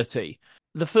culpability.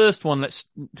 The first one, let's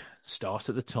start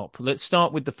at the top. Let's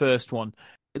start with the first one.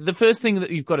 The first thing that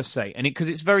you've got to say, and because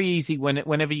it's very easy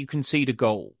whenever you concede a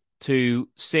goal to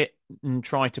sit and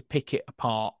try to pick it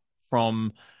apart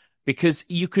because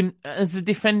you can, as a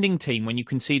defending team, when you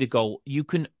concede a goal, you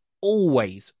can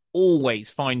always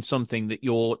find something that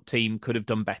your team could have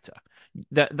done better.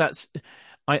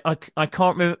 I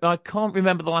can't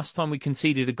remember the last time we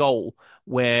conceded a goal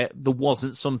where there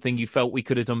wasn't something you felt we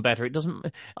could have done better. It doesn't.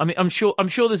 I mean, I'm sure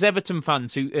there's Everton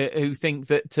fans who think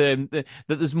that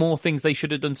there's more things they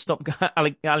should have done. Stop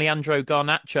Alejandro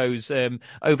Garnacho's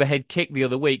overhead kick the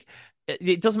other week.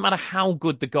 It doesn't matter how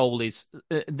good the goal is.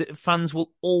 The fans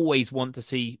will always want to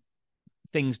see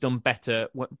things done better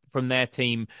from their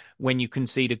team when you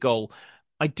concede a goal.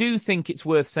 I do think it's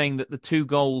worth saying that the two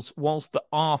goals, whilst there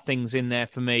are things in there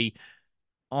for me,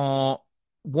 are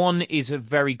one is a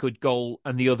very good goal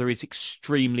and the other is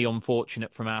extremely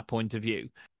unfortunate from our point of view.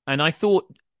 And I thought,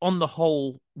 on the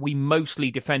whole, we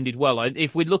mostly defended well.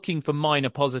 If we're looking for minor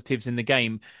positives in the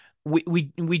game,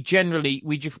 we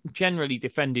generally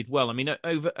defended well. I mean,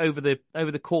 over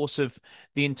the course of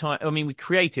the entire, I mean, we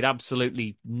created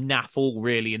absolutely naff all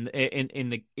really in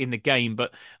the game.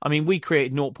 But I mean, we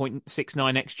created 0.69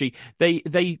 xg.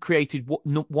 They created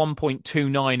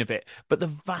 1.29 of it, but the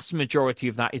vast majority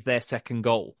of that is their second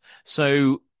goal.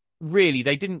 So really,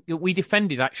 we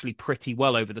defended actually pretty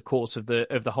well over the course of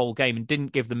the whole game and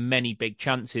didn't give them many big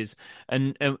chances.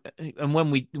 And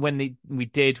when we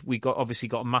did, we obviously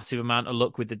got a massive amount of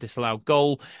luck with the disallowed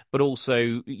goal, but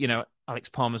also, Alex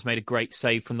Palmer's made a great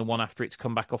save from the one after it's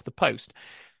come back off the post.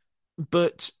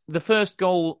 But the first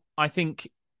goal, I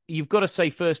think you've got to say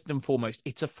first and foremost,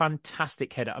 it's a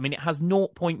fantastic header. I mean, it has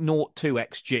 0.02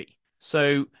 xg.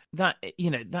 So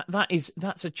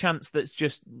that's a chance that's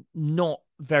just not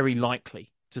very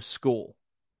likely to score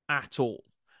at all.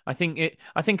 I think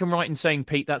I'm right in saying,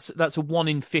 Pete, that's a 1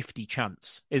 in 50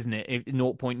 chance, isn't it?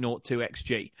 0.02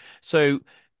 xg. So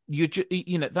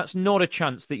that's not a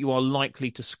chance that you are likely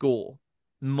to score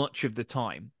much of the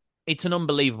time. It's an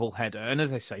unbelievable header, and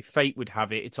as I say, fate would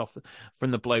have it. It's off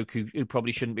from the bloke who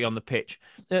probably shouldn't be on the pitch.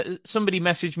 Somebody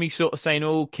messaged me sort of saying,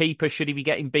 "Oh, keeper, should he be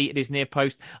getting beat at his near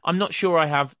post?" I'm not sure. I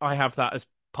have that as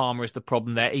Palmer as the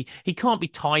problem there. He can't be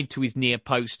tied to his near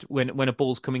post when a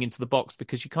ball's coming into the box,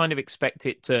 because you kind of expect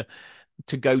it to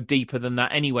go deeper than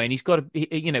that anyway. And he's got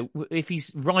to, if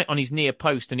he's right on his near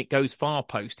post and it goes far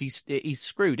post, he's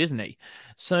screwed, isn't he?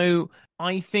 So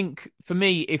I think for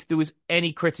me, if there was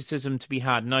any criticism to be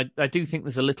had, and I do think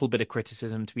there's a little bit of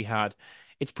criticism to be had,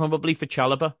 it's probably for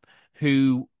Chalobah,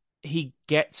 who he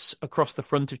gets across the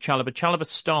front of Chalobah. Chalobah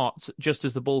starts just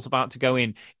as the ball's about to go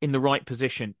in the right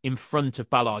position, in front of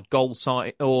Ballard, goal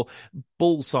side or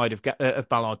ball side of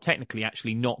Ballard. Technically,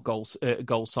 actually, not goal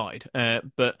side,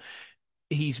 but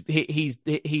he's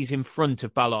in front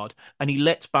of Ballard, and he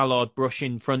lets Ballard brush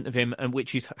in front of him, and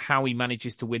which is how he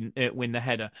manages to win the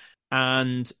header.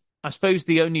 And I suppose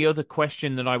the only other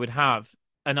question that I would have,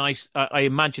 and I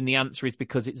imagine the answer is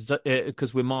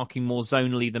because we're marking more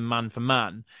zonally than man for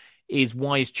man, is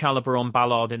why is Chalobah on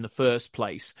Ballard in the first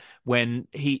place when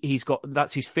he's got,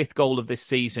 that's his fifth goal of this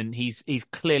season. He's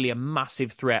clearly a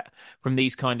massive threat from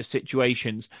these kind of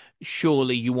situations.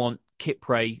 Surely you want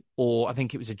Kipre, or I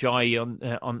think it was Ajayi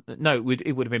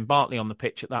it would have been Bartley on the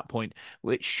pitch at that point.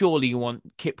 Surely you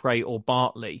want Kipre or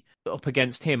Bartley up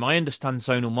against him. I understand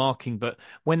zonal marking, but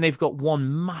when they've got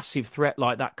one massive threat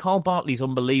like that, Carl Bartley's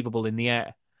unbelievable in the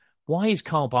air. Why is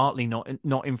Carl Bartley not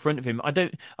in front of him? I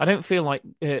don't feel like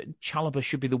Chalobah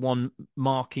should be the one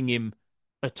marking him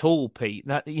at all, Pete.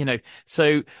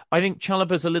 So I think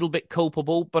Chalobah's a little bit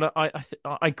culpable, but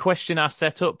I question our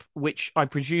setup, which I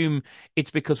presume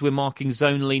it's because we're marking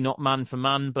zonally, not man for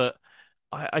man. But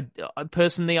I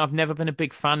personally, I've never been a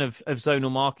big fan of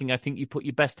zonal marking. I think you put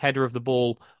your best header of the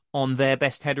ball on their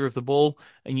best header of the ball,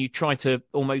 and you try to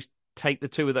almost take the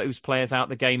two of those players out of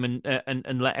the game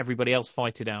and let everybody else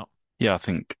fight it out. Yeah, I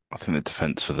think the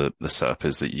defence for the setup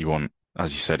is that you want,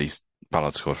 as you said,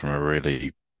 Ballard scored from a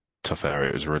really tough area.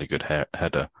 It was a really good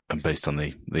header, and based on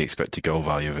the expected goal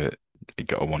value of it, it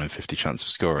got a 1 in 50 chance of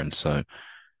scoring. So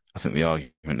I think the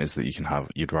argument is that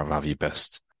you'd rather have your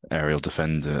best aerial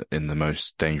defender in the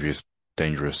most dangerous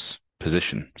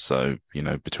position. So,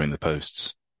 between the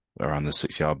posts around the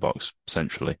 6-yard box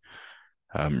centrally,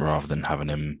 rather than having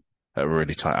him at a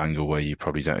really tight angle where you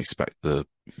probably don't expect the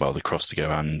cross to go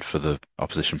and for the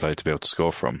opposition player to be able to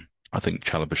score from. I think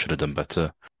Chalobah should have done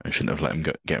better and shouldn't have let him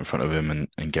get in front of him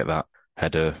and get that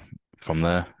header from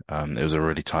there. It was a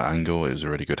really tight angle. It was a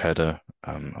really good header.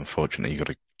 Unfortunately, you've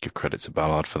got to give credit to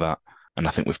Ballard for that. And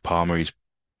I think with Palmer, he's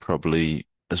probably,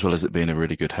 as well as it being a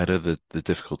really good header, the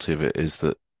difficulty of it is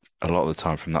that a lot of the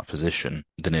time from that position,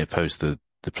 the near post, the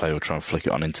player will try and flick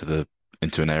it on into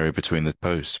an area between the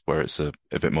posts where it's a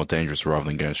bit more dangerous rather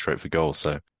than going straight for goal.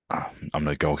 So I'm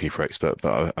no goalkeeper expert,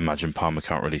 but I imagine Palmer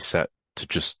can't really set to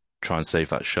just try and save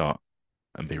that shot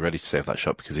and be ready to save that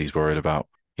shot because he's worried about,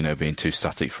 being too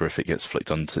static for if it gets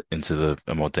flicked into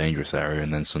a more dangerous area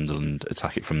and then Sunderland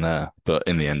attack it from there. But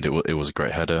in the end, it was a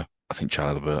great header. I think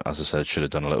Chalobah, as I said, should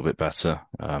have done a little bit better.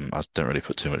 I don't really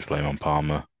put too much blame on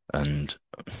Palmer, and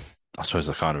I suppose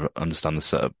I kind of understand the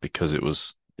setup because it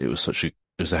was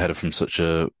a header from such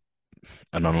an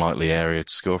unlikely area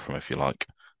to score from, if you like.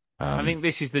 I think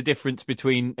this is the difference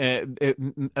between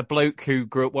a bloke who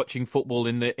grew up watching football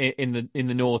in the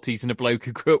noughties and a bloke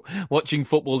who grew up watching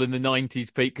football in the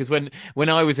 90s, Pete. Because when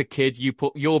I was a kid, you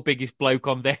put your biggest bloke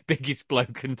on their biggest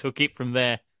bloke and took it from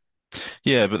there.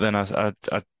 Yeah, but then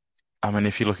I mean,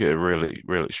 if you look at it really,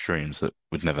 real extremes, that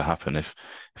would never happen. If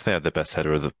they had the best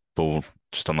header of the ball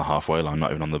just on the halfway line,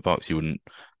 not even on the box, you wouldn't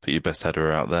put your best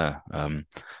header out there.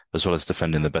 As well as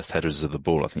defending the best headers of the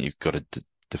ball, I think you've got to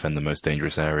defend the most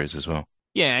dangerous areas as well.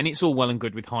 Yeah, and it's all well and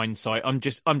good with hindsight. I'm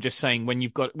just saying when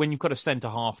you've got a centre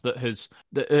half that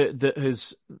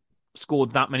has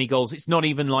scored that many goals, it's not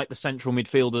even like the central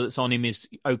midfielder that's on him is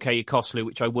okay Ikoslu,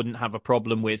 which I wouldn't have a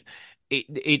problem with.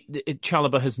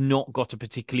 Chalobah has not got a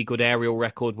particularly good aerial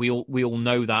record. We all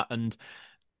know that, and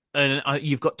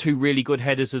you've got two really good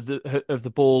headers of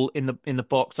the ball in the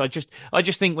box. I just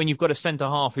think when you've got a centre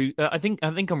half who I think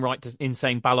I'm right in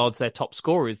saying Ballard's their top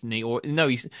scorer, isn't he? Or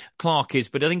no, Clark is,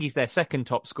 but I think he's their second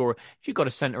top scorer. If you've got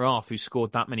a centre half who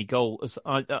scored that many goals,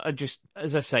 I just,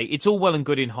 as I say, it's all well and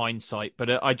good in hindsight, but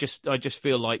I just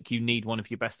feel like you need one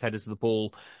of your best headers of the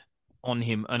ball on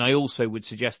him. And I also would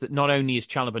suggest that not only is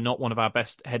Chalobah not one of our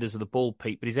best headers of the ball,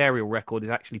 Pete, but his aerial record is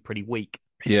actually pretty weak.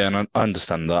 Yeah, and I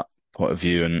understand that point of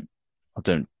view, and I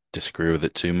don't disagree with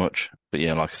it too much. But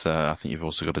yeah, like I said, I think you've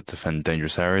also got to defend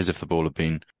dangerous areas. If the ball had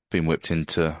been whipped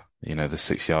into, the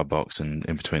 6-yard box and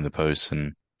in between the posts,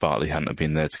 and Bartley hadn't have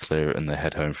been there to clear it and they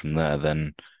head home from there,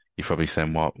 then you're probably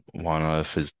saying, why on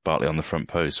earth is Bartley on the front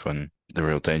post when the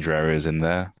real danger area is in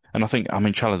there? And I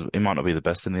mean, Chalobah, he might not be the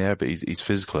best in the air, but he's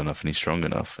physical enough and he's strong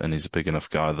enough and he's a big enough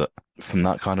guy that from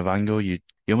that kind of angle, you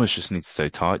almost just need to stay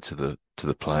tight to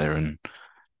the player and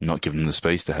not give him the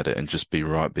space to head it and just be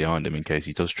right behind him in case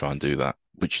he does try and do that,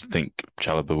 which you think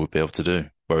Chalobah would be able to do.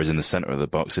 Whereas in the centre of the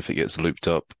box, if it gets looped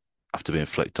up after being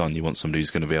flicked on, you want somebody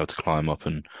who's going to be able to climb up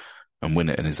and win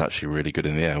it and is actually really good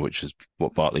in the air, which is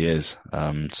what Bartley is.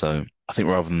 So I think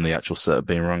rather than the actual setup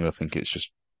being wrong, I think it's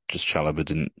just Chalobah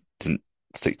didn't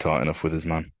stick tight enough with his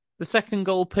man. The second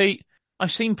goal, Pete,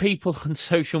 I've seen people on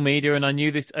social media, and I knew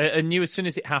this. I knew as soon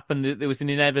as it happened that there was an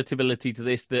inevitability to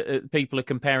this, that people are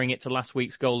comparing it to last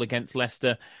week's goal against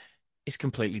Leicester. It's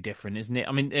completely different, isn't it?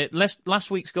 I mean,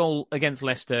 last week's goal against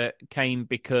Leicester came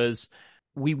because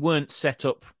we weren't set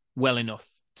up well enough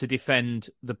to defend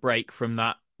the break from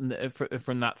that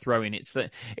throw-in. It's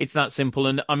that simple.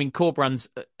 And I mean, Corbrand's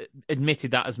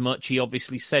admitted that as much. He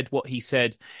obviously said what he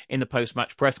said in the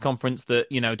post-match press conference, that,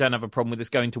 don't have a problem with us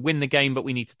going to win the game, but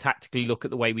we need to tactically look at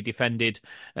the way we defended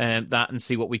that and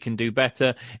see what we can do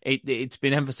better. It's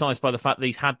been emphasised by the fact that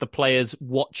he's had the players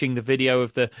watching the video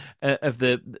of the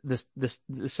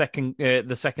second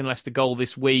Leicester goal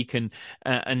this week and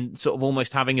sort of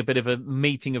almost having a bit of a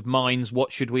meeting of minds.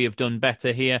 What should we have done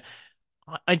better here?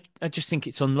 I just think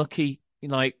it's unlucky.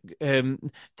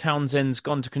 Townsend's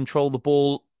gone to control the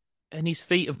ball and his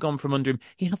feet have gone from under him.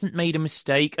 He hasn't made a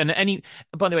mistake. And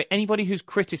by the way, anybody who's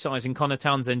criticising Connor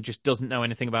Townsend just doesn't know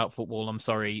anything about football. I'm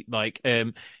sorry.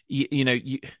 Did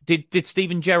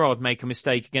Steven Gerrard make a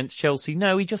mistake against Chelsea?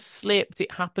 No, he just slipped.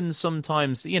 It happens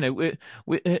sometimes.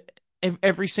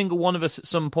 Every single one of us at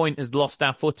some point has lost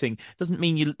our footing. Doesn't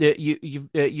mean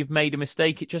you've made a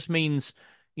mistake. It just means,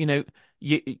 you're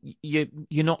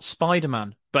not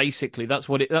Spider-Man. Basically, that's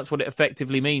what it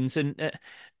effectively means. And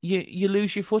you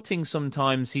lose your footing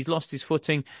sometimes. He's lost his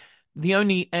footing. The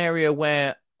only area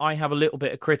where I have a little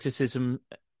bit of criticism,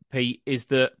 Pete, is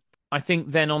that I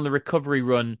think then on the recovery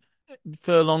run,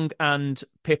 Furlong and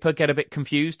Pippa get a bit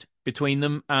confused between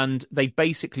them, and they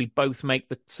basically both make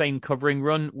the same covering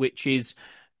run, which is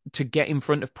to get in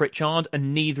front of Pritchard,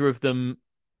 and neither of them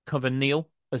cover Neil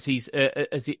as he's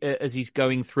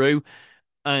going through.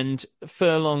 And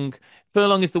Furlong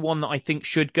is the one that I think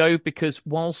should go, because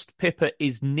whilst Pippa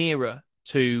is nearer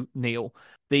to Neil,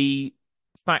 the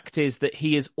fact is that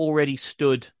he has already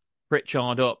stood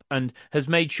Pritchard up and has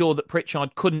made sure that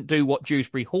Pritchard couldn't do what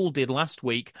Dewsbury Hall did last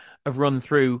week of run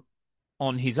through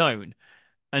on his own,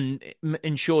 and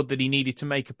ensured that he needed to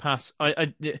make a pass.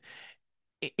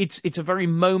 It's a very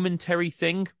momentary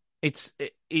thing. It's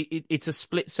a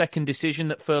split-second decision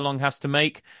that Furlong has to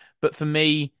make, but for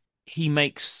me, he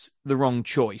makes the wrong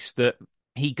choice. That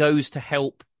he goes to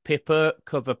help Pippa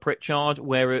cover Pritchard,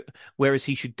 whereas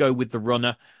he should go with the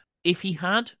runner. If he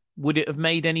had, would it have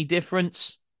made any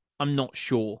difference? I'm not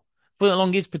sure.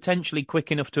 Furlong is potentially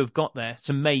quick enough to have got there,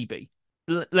 so maybe.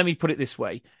 Let me put it this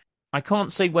way. I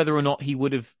can't say whether or not it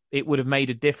would have made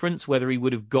a difference, whether he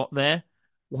would have got there.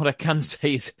 What I can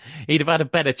say is he'd have had a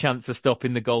better chance of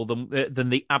stopping the goal than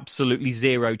the absolutely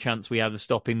zero chance we had of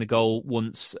stopping the goal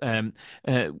once they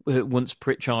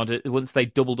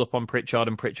doubled up on Pritchard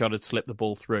and Pritchard had slipped the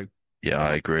ball through. Yeah,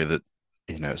 I agree that,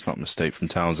 it's not a mistake from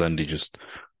Townsend. He just,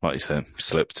 like you said,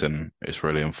 slipped and it's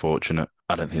really unfortunate.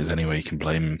 I don't think there's any way you can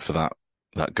blame him for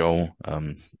that goal.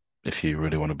 If you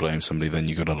really want to blame somebody, then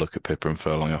you've got to look at Pippa and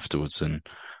Furlong afterwards, and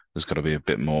there's got to be a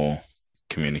bit more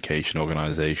communication,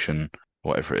 organisation,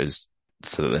 whatever it is,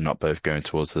 so that they're not both going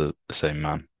towards the same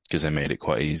man, because they made it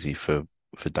quite easy for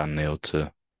Dan Neil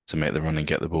to make the run and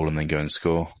get the ball and then go and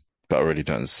score. But I really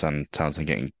don't understand Townsend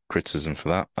getting criticism for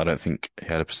that. I don't think he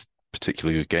had a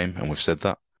particularly good game, and we've said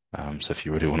that. So if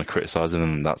you really want to criticise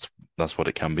him, then that's what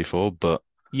it can be for. But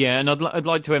yeah, and I'd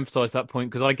like to emphasise that point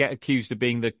because I get accused of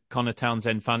being the Connor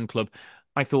Townsend fan club.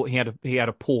 I thought he had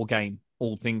a poor game,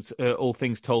 all things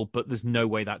told, but there's no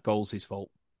way that goal's his fault.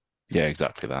 Yeah,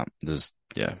 exactly that.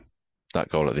 That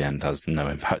goal at the end has no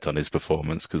impact on his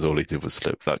performance because all he did was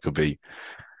slip. That could be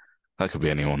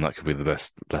anyone. That could be the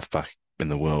best left back in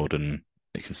the world, and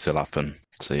it can still happen.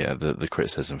 So yeah, the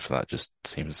criticism for that just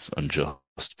seems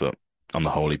unjust. But on the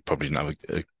whole, he probably didn't have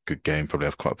a good game. Probably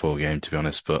have quite a poor game, to be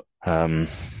honest. But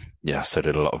yeah, so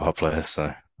did a lot of our players.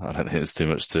 So I don't think there's too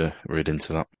much to read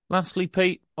into that. Lastly,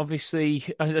 Pete,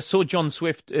 obviously, I saw John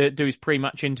Swift do his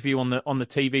pre-match interview on the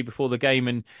TV before the game,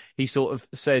 and he sort of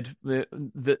said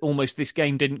that almost this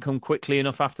game didn't come quickly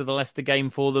enough after the Leicester game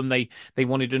for them. They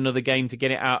wanted another game to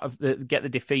get it out of get the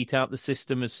defeat out the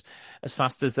system as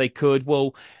fast as they could.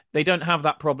 Well, they don't have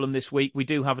that problem this week. We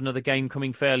do have another game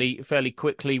coming fairly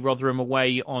quickly. Rotherham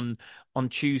away on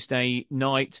Tuesday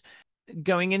night.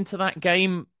 Going into that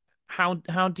game,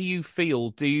 how do you feel?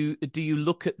 Do you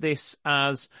look at this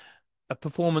as a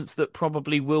performance that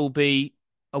probably will be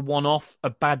a one-off, a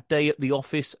bad day at the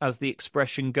office, as the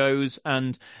expression goes,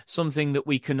 and something that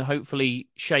we can hopefully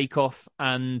shake off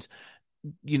and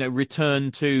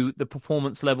return to the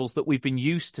performance levels that we've been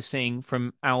used to seeing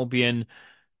from Albion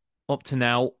up to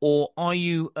now? Or are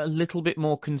you a little bit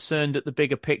more concerned at the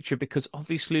bigger picture? Because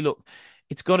obviously, look,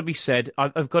 it's got to be said,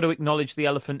 I've got to acknowledge the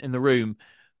elephant in the room.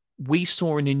 We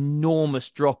saw an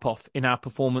enormous drop-off in our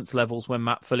performance levels when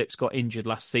Matt Phillips got injured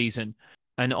last season.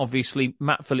 And obviously,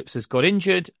 Matt Phillips has got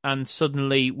injured, and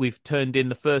suddenly we've turned in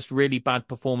the first really bad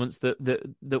performance that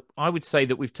I would say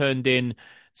that we've turned in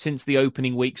since the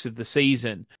opening weeks of the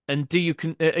season. And are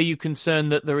you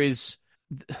concerned that there is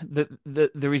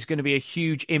going to be a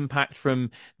huge impact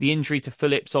from the injury to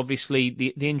Phillips? Obviously,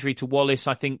 the injury to Wallace,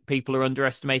 I think people are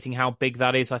underestimating how big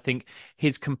that is. I think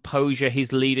his composure,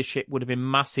 his leadership would have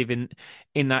been massive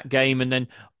in that game. And then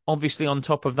obviously on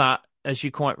top of that, as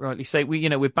you quite rightly say,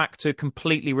 we're back to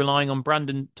completely relying on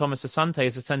Brandon Thomas Asante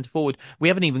as a centre forward. We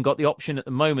haven't even got the option at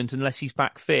the moment, unless he's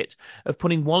back fit, of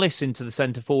putting Wallace into the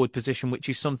centre forward position, which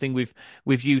is something we've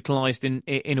utilised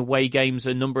in away games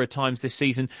a number of times this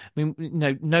season. I mean,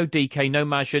 no DK, no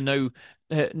Maja,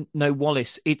 no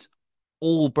Wallace. It's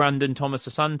all Brandon Thomas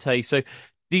Asante. So,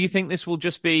 do you think this will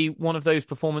just be one of those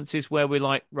performances where we're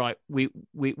like, right, we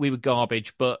were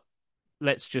garbage, but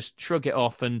let's just shrug it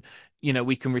off and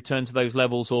we can return to those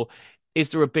levels? Or is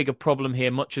there a bigger problem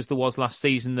here, much as there was last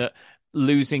season, that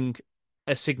losing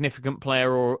a significant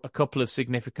player or a couple of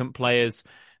significant players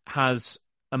has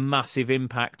a massive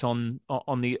impact on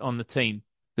the team?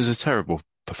 It was a terrible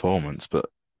performance, but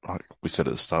like we said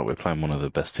at the start, we're playing one of the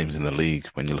best teams in the league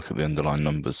when you look at the underlying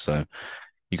numbers. So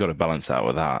you got to balance out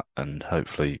with that, and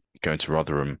hopefully going to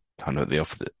Rotherham kind of at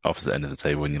the opposite end of the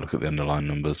table when you look at the underlying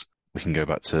numbers, we can get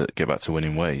back to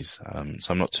winning ways.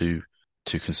 So I'm not too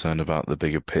concerned about the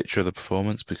bigger picture of the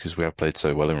performance, because we have played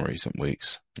so well in recent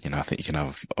weeks. I think you can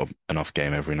have an off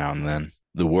game every now and then.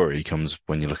 The worry comes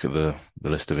when you look at the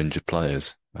list of injured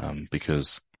players,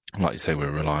 because, like you say, we're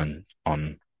relying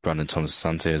on Brandon Thomas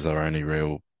Asante as our only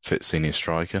real fit senior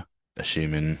striker,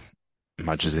 assuming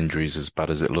Madge's injury is as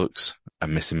bad as it looks,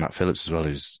 and missing Matt Phillips as well,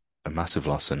 who's a massive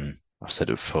loss. And I've said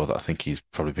it before that I think he's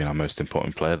probably been our most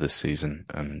important player this season.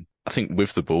 And I think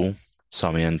with the ball,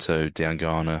 Sarmiento,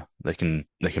 Diangana, they can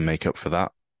make up for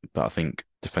that. But I think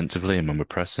defensively, and when we're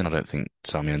pressing, I don't think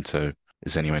Sarmiento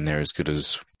is anywhere near as good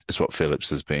as what Phillips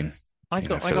has been. I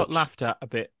got laughed at a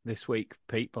bit this week,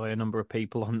 Pete, by a number of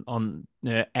people on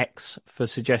X for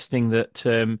suggesting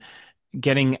that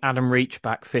getting Adam Reach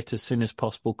back fit as soon as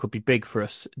possible could be big for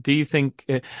us. Do you think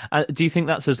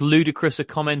that's as ludicrous a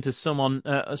comment as some on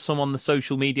the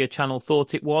social media channel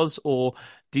thought it was, or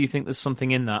do you think there's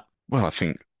something in that? Well, I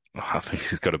think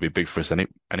it's got to be big for us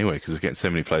anyway, because we're getting so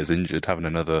many players injured. Having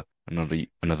another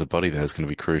body there is going to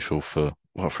be crucial for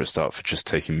a start, for just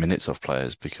taking minutes off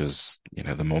players, because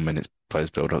the more minutes players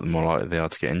build up, the more likely they are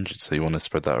to get injured. So you want to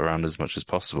spread that around as much as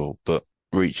possible. But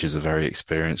Reach is a very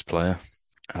experienced player.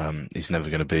 He's never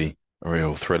going to be a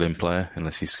real thrilling player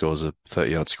unless he scores a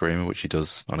 30-yard screamer, which he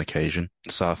does on occasion.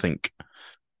 So I think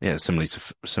yeah,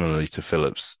 similarly to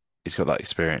Phillips, he's got that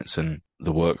experience and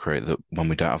the work rate that when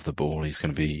we don't have the ball, he's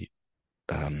going to be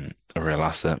a real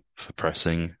asset for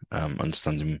pressing,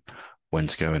 understanding when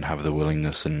to go and have the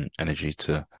willingness and energy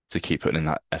to keep putting in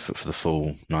that effort for the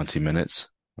full 90 minutes.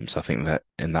 So I think that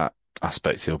in that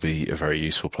aspect, he'll be a very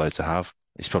useful player to have.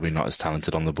 He's probably not as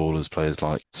talented on the ball as players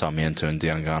like Sarmiento and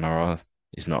Diangana are.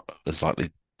 He's not as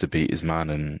likely to beat his man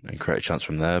and create a chance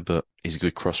from there, but he's a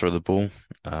good crosser of the ball.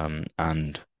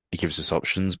 And he gives us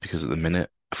options because at the minute,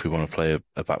 if we want to play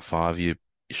a back five, you're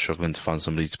struggling to find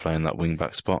somebody to play in that wing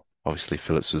back spot. Obviously,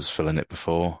 Phillips was filling it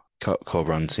before.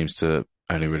 Corberan seems to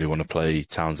only really want to play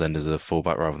Townsend as a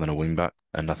fullback rather than a wing back.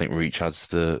 And I think Reach has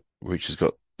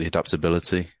got the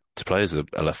adaptability to play as a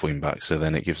left wing back. So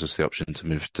then it gives us the option to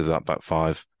move to that back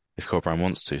five if Corberan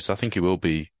wants to. So I think he will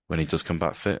be, when he does come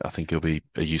back fit, I think he'll be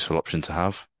a useful option to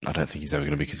have. I don't think he's ever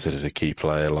going to be considered a key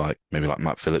player like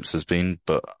Matt Phillips has been,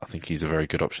 but I think he's a very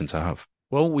good option to have.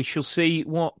 Well, we shall see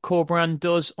what Corberan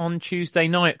does on Tuesday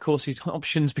night. Of course, his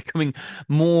options becoming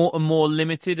more and more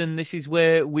limited, and this is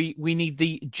where we need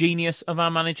the genius of our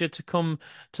manager to come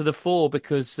to the fore,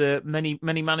 because many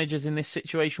managers in this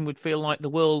situation would feel like the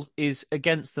world is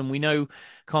against them. We know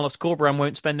Carlos Corberan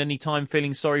won't spend any time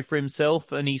feeling sorry for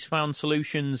himself, and he's found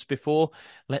solutions before.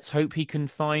 Let's hope he can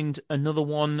find another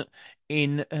one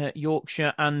in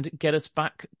Yorkshire and get us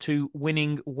back to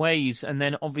winning ways. And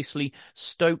then obviously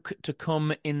Stoke to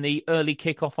come in the early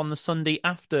kickoff on the Sunday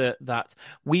after that.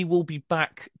 We will be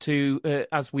back to,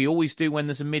 as we always do when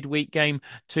there's a midweek game,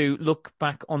 to look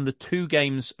back on the two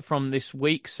games from this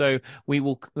week. So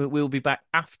we'll be back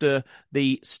after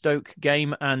the Stoke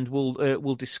game, and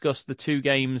we'll discuss the two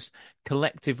games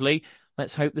collectively.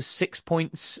 Let's hope there's 6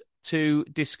 points to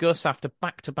discuss after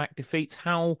back-to-back defeats.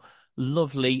 How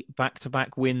lovely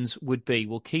back-to-back wins would be.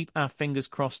 We'll keep our fingers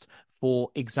crossed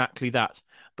for exactly that.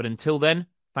 But until then,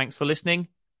 thanks for listening,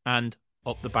 and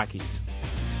up the baggies.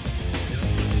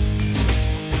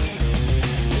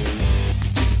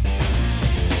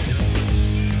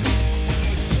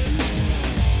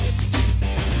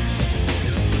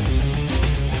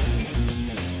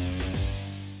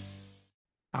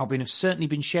 Albion have certainly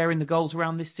been sharing the goals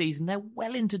around this season. They're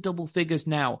well into double figures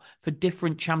now for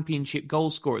different championship goal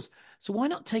scorers. So why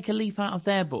not take a leaf out of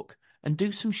their book and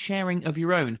do some sharing of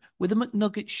your own with a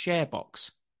McNuggets share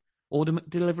box? Order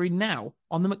McDelivery now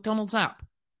on the McDonald's app.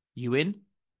 You in?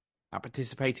 At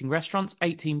participating restaurants,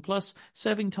 18 plus,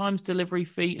 serving times, delivery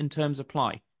fee and terms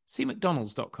apply. See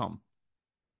mcdonalds.com.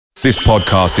 This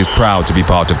podcast is proud to be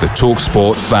part of the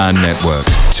TalkSport Fan Network.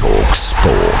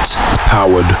 TalkSport.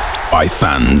 Powered by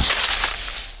fans.